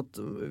om, liksom at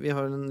vi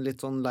har en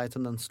litt sånn lei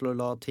tendens til å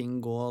la ting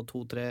gå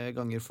 2-3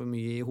 ganger for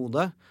mye i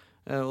hodet,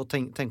 og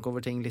tenke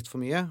over ting litt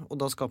for mye, og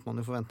da skaper man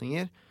jo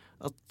forventninger.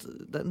 at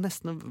det er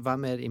nesten å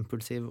være mer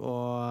impulsiv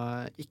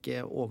og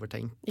ikke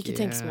overtenk. Ikke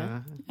tenk så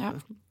mye. Ja.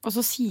 Og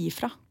så si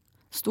ifra.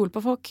 Stol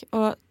på folk,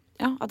 og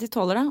at de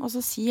tåler det. Og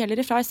så si heller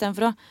ifra, i stedet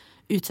for å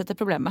utsette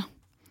problemet.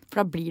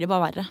 For da blir det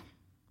bare verre.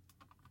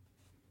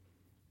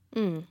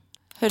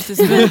 Høres ut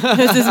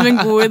som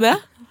en god idé.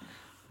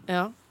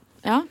 Ja.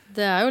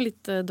 Det er jo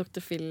litt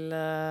Dr. Phil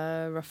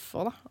rough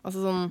også, da. Altså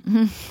sånn,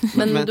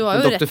 men du har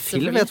jo rett. Dr.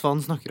 Phil vet hva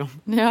han snakker om.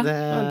 Ja. Det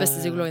er den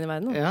beste psykologen i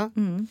verden. Ja.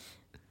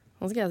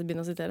 Nå skal jeg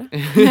begynne å sitere.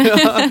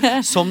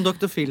 Som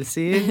Dr. Phil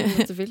sier.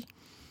 Dr. Phil.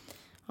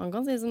 Han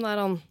kan si som det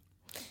er, han.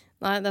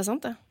 Nei, det er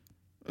sant, det.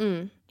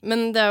 Men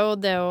det er jo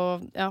det å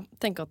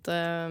tenke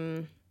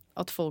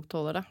at folk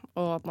tåler det,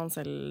 og at man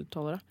selv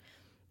tåler det.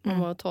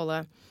 Man må jo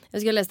tåle. Jeg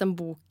husker jeg leste en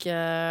bok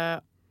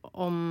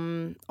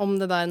om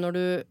det der når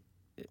du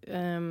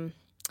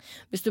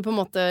hvis du på en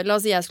måte, la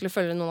oss si jeg skulle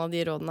følge noen av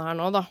de rådene her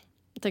nå da,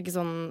 tenke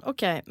sånn,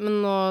 ok, men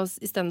nå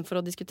i stedet for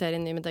å diskutere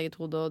inn i mitt eget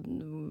hode og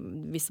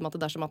visse matte,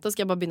 dersom matte,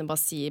 skal jeg bare begynne å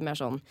si mer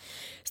sånn,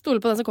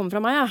 stole på den som kommer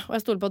fra meg, og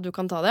jeg stoler på at du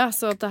kan ta det,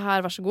 så at det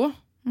her, vær så god.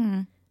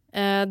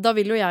 Da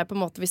vil jo jeg på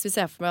en måte, hvis vi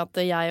ser for meg at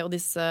jeg og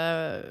disse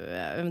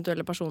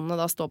eventuelle personene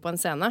da står på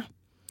en scene,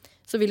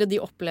 så vil jo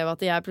de oppleve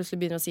at jeg plutselig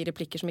begynner å si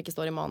replikker som ikke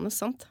står i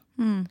manus, sant?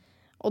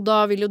 Og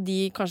da vil jo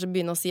de kanskje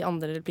begynne å si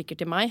andre replikker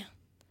til meg,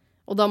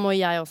 og da må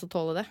jeg også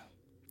tåle det.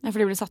 Ja,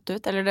 for de blir satt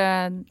ut, eller det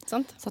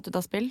satt ut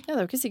av spill. Ja, det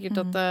er jo ikke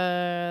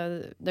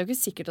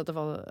sikkert at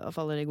det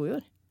faller i god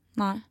jord.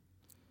 Nei.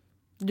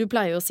 Du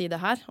pleier jo å si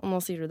det her, og nå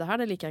sier du det her,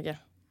 det liker jeg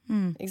ikke.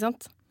 Ikke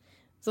sant?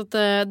 Så at,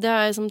 det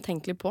har jeg liksom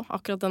tenkt litt på,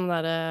 akkurat den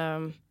der,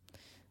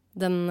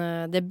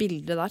 det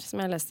bildet der, som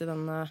jeg leste i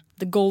den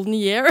The Golden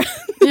Year.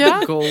 Ja,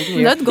 Golden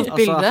det er et godt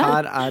bilde. Altså,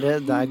 her er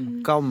det er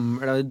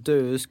gamle,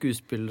 døde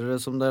skuespillere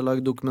som det er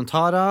laget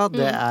dokumentarer,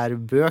 det er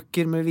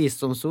bøker med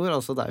visdomsord,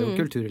 altså det er jo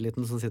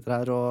kultureliten som sitter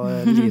her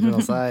og lirer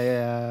av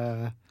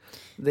seg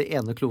det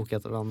ene kloke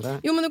etter det andre.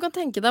 Jo, men du kan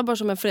tenke deg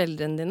bare som med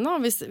foreldrene dine nå,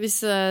 hvis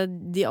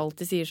de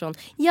alltid sier sånn,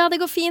 ja,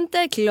 det går fint,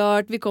 det er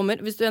klart, vi kommer.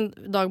 Hvis du en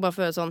dag bare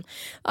får høre sånn,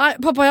 nei,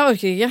 pappa, jeg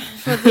orker ikke,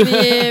 for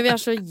vi er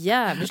så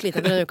jævlig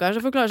slitne på denne uka her,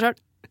 så får klare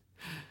selv.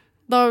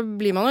 Da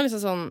blir man jo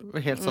liksom sånn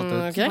helt satt ut.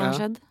 Okay. Hva har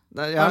skjedd?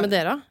 Hva med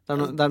dere?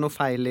 Det er noe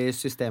feil i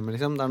systemet,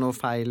 liksom. Det er noe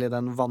feil i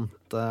den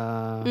vante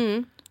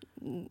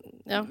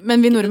Ja.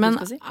 Men vi nordmenn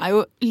er jo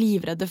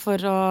livredde for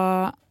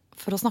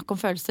å snakke om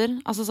følelser.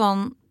 Altså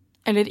sånn,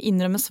 eller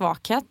innrømme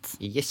svakhet.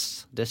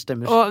 Yes, det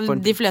stemmer. Og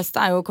de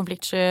fleste er jo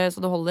konfliktsky så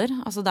det holder.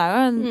 Altså det er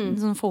jo en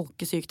sånn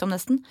folkesykdom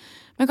nesten.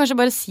 Men kanskje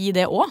bare si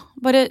det også.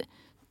 Bare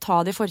ta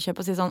det i forkjøp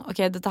og si sånn,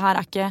 ok,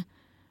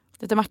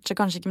 dette matcher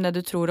kanskje ikke med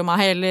det du tror om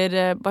meg,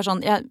 eller bare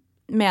sånn, jeg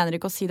mener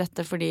ikke å si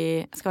dette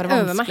fordi det skal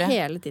være vanskelig. Øve meg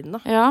hele tiden da.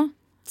 Ja.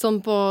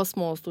 Sånn på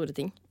små og store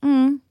ting.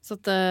 Så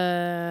at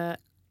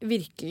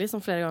virkelig,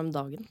 sånn flere ganger om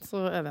dagen,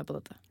 så øver jeg på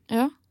dette.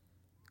 Ja.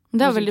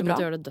 Det er veldig bra.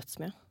 Jeg gjør det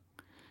dødsmye.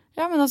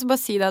 Ja, men altså bare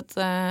si det at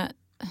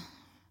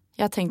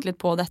jeg har tenkt litt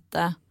på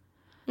dette,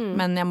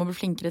 men jeg må bli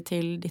flinkere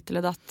til ditt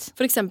eller datt.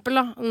 For eksempel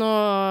da, nå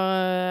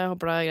jeg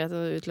håper det er greit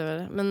å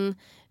utlevere, men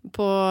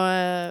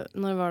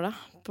når var det?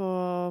 På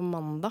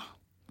mandag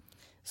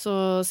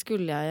så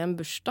skulle jeg i en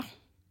bursdag.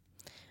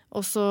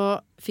 Og så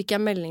fikk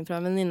jeg melding fra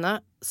en venninne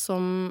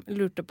som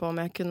lurte på om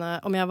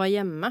jeg var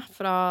hjemme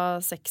fra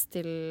 6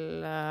 til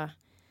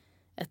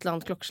et eller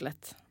annet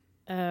klokkeslett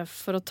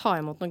for å ta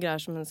imot noen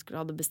greier som hun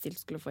hadde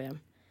bestilt skulle få hjem.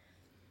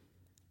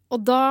 Og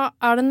da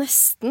er det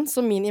nesten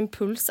så min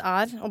impuls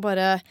er å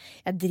bare,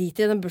 jeg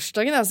driter i den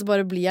bursdagen, så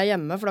bare blir jeg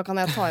hjemme, for da kan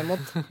jeg ta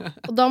imot.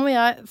 Og da må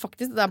jeg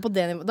faktisk, det er på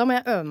det nivået, da må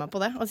jeg øve meg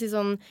på det, og si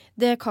sånn,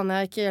 det kan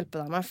jeg ikke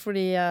hjelpe deg med,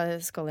 fordi jeg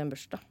skal i en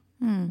bursdag.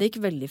 Det gikk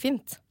veldig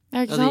fint.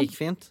 Ja, det gikk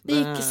fint. Det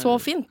gikk så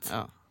fint.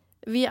 Ja.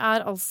 Vi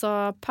er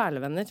altså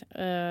perlevenner.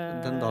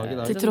 Den dag i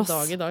dag. Til tross.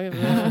 Den dag i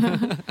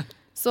dag.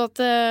 Så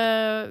at,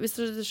 hvis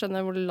du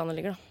skjønner hvor landet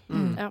ligger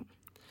da. Ja.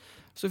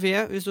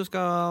 Sofie, hvis du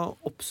skal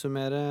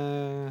oppsummere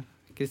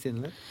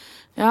Kristine litt?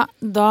 Ja,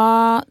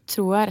 da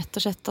tror jeg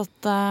rett og slett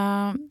at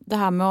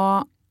det her med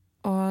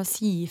å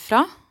si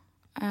ifra,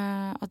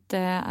 at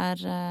det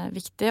er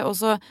viktig, og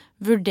så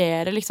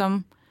vurdere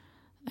liksom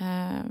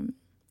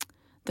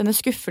denne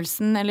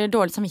skuffelsen eller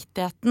dårlig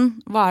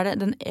samvittigheten, hva er det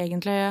den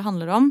egentlig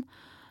handler om,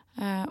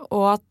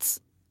 og at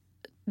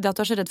det at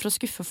du er så redd for å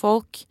skuffe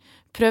folk,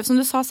 prøv som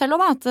du sa selv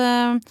også da, at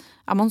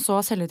er man så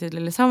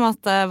selvhøytidelig liksom,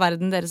 at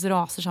verden deres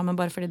raser sammen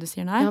bare fordi du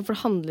sier nei. Ja, for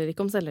det handler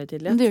ikke om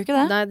selvhøytidelighet. Men det gjør ikke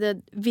det. Nei, det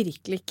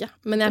virkelig ikke.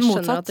 Men jeg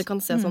skjønner at det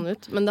kan se sånn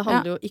ut, men det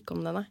handler jo ikke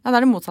om det, nei. Ja,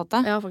 det er det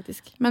motsatte. Ja,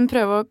 faktisk. Men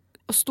prøv å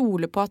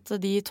stole på at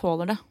de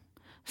tåler det.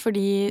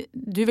 Fordi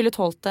du ville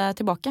tålt det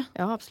tilbake.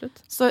 Ja, absolutt.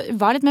 Så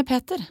vær litt mer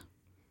Peter.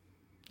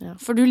 Ja.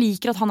 For du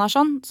liker at han er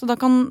sånn, så da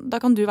kan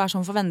du være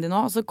sånn for vennene dine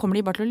også, og så kommer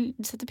de bare til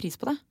å sette pris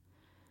på det.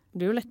 Det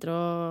blir jo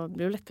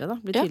lettere da,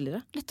 blir tydeligere.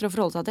 Ja, lettere å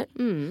forholde seg til.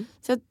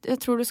 Så jeg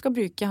tror du skal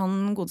bruke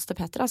han godeste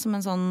Peter som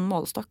en sånn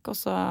målestokk, og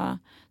så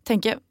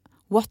tenke,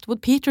 what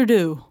would Peter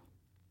do?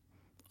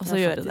 Og så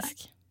gjøre det.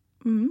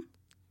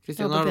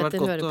 Kristine, har det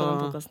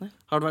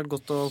vært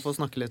godt å få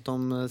snakke litt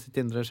om sitt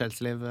indre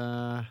sjelsliv?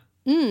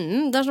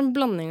 Det er sånn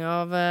blanding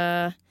av,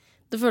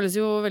 det føles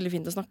jo veldig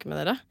fint å snakke med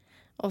dere.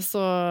 Og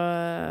så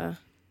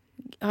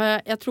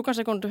jeg tror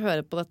kanskje jeg kommer til å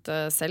høre på dette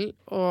selv,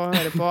 og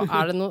høre på,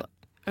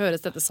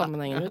 høres dette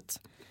sammenhengende ut?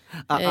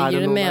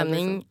 Gir det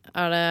mening?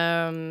 Er det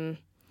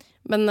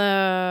Men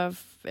ja,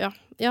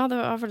 det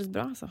er faktisk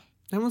bra, altså.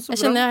 Ja, jeg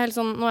kjenner jeg er helt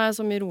sånn, nå er jeg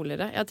så mye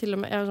roligere. Jeg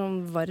er sånn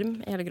varm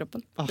i hele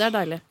kroppen. Det er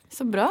deilig.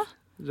 Så bra.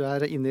 Du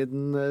er inne i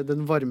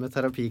den varme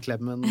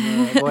terapiklemmen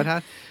vår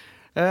her.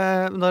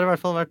 Men det har i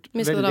hvert fall vært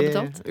mye skal dere ha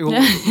betalt? Jo,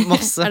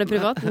 masse. Er det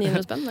privat?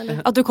 900 spenn?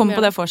 Eller? At du kom på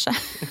det for seg.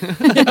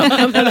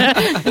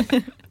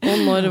 Og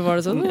når var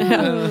det sånn?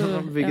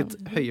 Bygget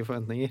høye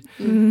forventninger.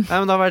 Nei,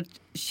 men det har vært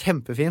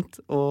kjempefint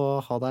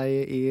å ha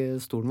deg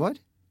i stolen vår.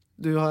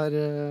 Du har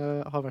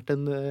vært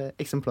en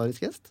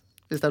eksemplarisk gjest,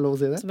 hvis det er lov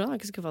å si det. Så bra, jeg har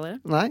ikke skuffet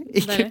dere. Nei,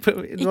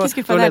 Ikke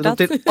skuffet du har levd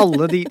opp til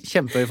alle de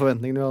kjempehøye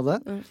forventningene du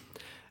hadde.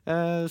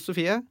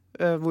 Sofie,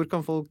 hvor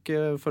kan folk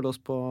følge oss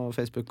på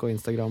Facebook og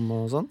Instagram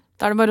og sånn?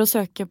 Da er det bare å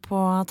søke på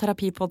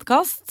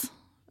Terapipodcast.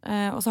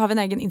 Og så har vi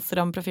en egen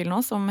Instagram-profil nå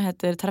som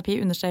heter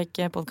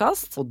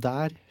terapi_podcast. Og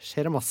der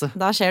skjer det masse.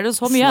 Der skjer det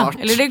så mye. Snart.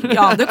 Eller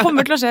det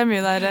kommer til å skje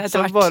mye der etter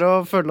hvert. Så bare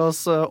å følge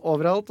oss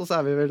overalt, og så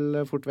er vi vel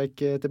fort vekk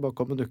tilbake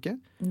om en uke.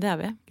 Det er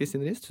vi.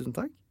 Kristine Riis, tusen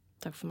takk.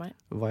 Takk for meg.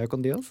 Vaya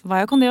con Dios.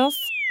 Vaya con Dios.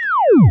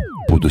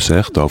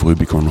 Produsert av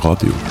Rubicon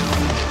Radio.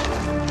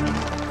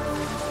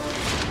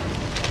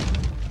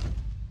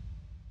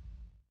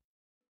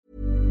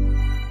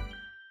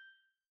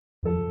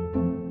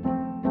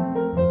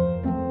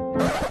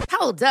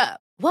 Hold up.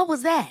 What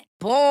was that?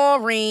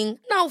 Boring.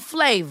 No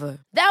flavor.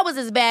 That was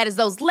as bad as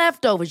those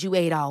leftovers you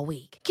ate all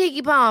week.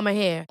 Keke Palmer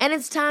here, and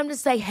it's time to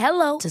say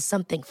hello to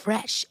something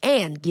fresh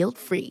and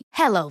guilt-free.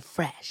 Hello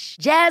Fresh.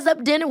 Jazz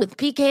up dinner with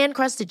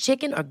pecan-crusted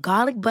chicken or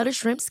garlic butter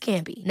shrimp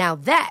scampi. Now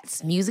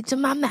that's music to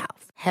my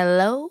mouth.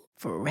 Hello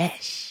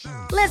Fresh.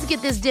 Let's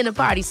get this dinner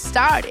party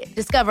started.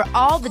 Discover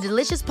all the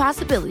delicious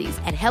possibilities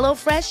at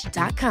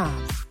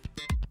HelloFresh.com.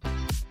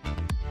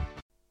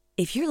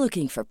 If you're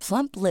looking for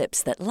plump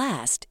lips that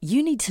last,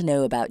 you need to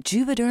know about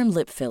Juvederm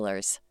lip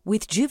fillers.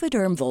 With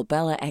Juvederm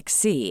Volbella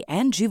XC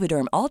and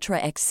Juvederm Ultra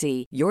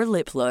XC, your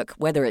lip look,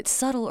 whether it's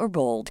subtle or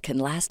bold, can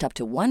last up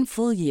to 1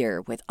 full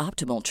year with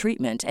optimal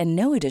treatment and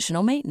no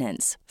additional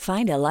maintenance.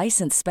 Find a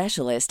licensed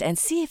specialist and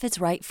see if it's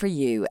right for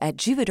you at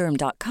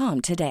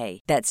Juvederm.com today.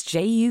 That's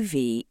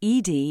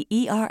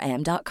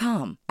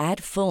JUVEDERM.com.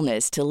 Add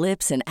fullness to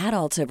lips in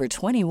adults over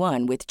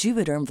 21 with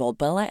Juvederm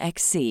Volbella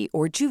XC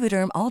or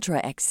Juvederm Ultra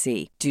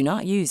XC. Do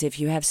not use if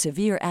you have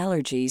severe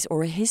allergies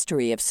or a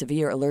history of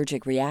severe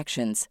allergic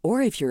reactions, or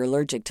if you're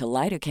allergic to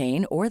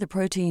lidocaine or the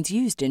proteins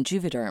used in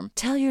Juvederm.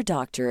 Tell your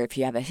doctor if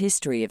you have a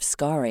history of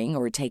scarring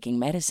or taking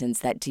medicines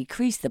that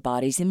decrease the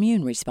body's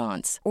immune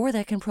response or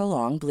that can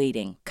prolong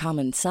bleeding.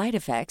 Common side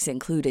effects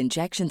include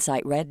injection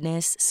site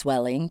redness,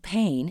 swelling,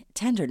 pain,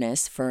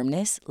 tenderness,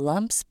 firmness,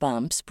 lumps,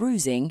 bumps,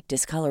 bruising,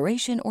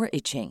 discoloration, or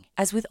itching.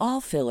 As with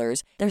all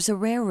fillers, there's a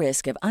rare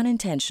risk of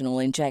unintentional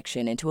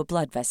injection into a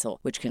blood vessel,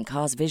 which can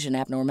cause vision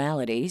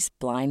abnormalities,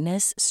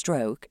 blindness,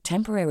 stroke,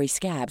 temporary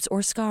scabs,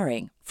 or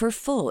scarring. For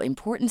full,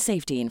 important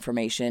safety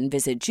information,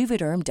 visit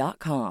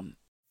Juvederm.com.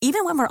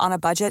 Even when we're on a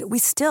budget, we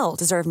still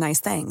deserve nice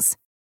things.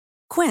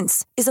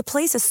 Quince is a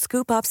place to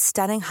scoop up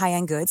stunning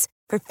high-end goods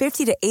for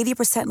 50 to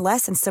 80%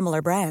 less than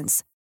similar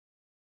brands.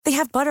 They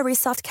have buttery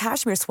soft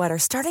cashmere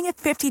sweaters starting at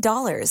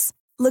 $50,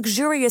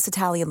 luxurious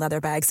Italian leather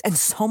bags, and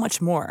so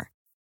much more.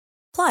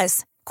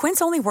 Plus,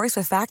 Quince only works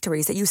with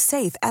factories that use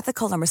safe,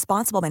 ethical, and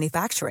responsible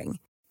manufacturing.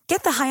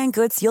 Get the high-end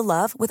goods you'll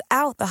love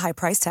without the high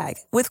price tag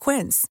with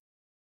Quince.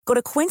 Go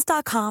to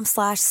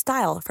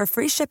quince.com/style for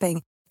free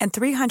shipping and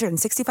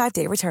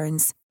 365-day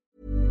returns.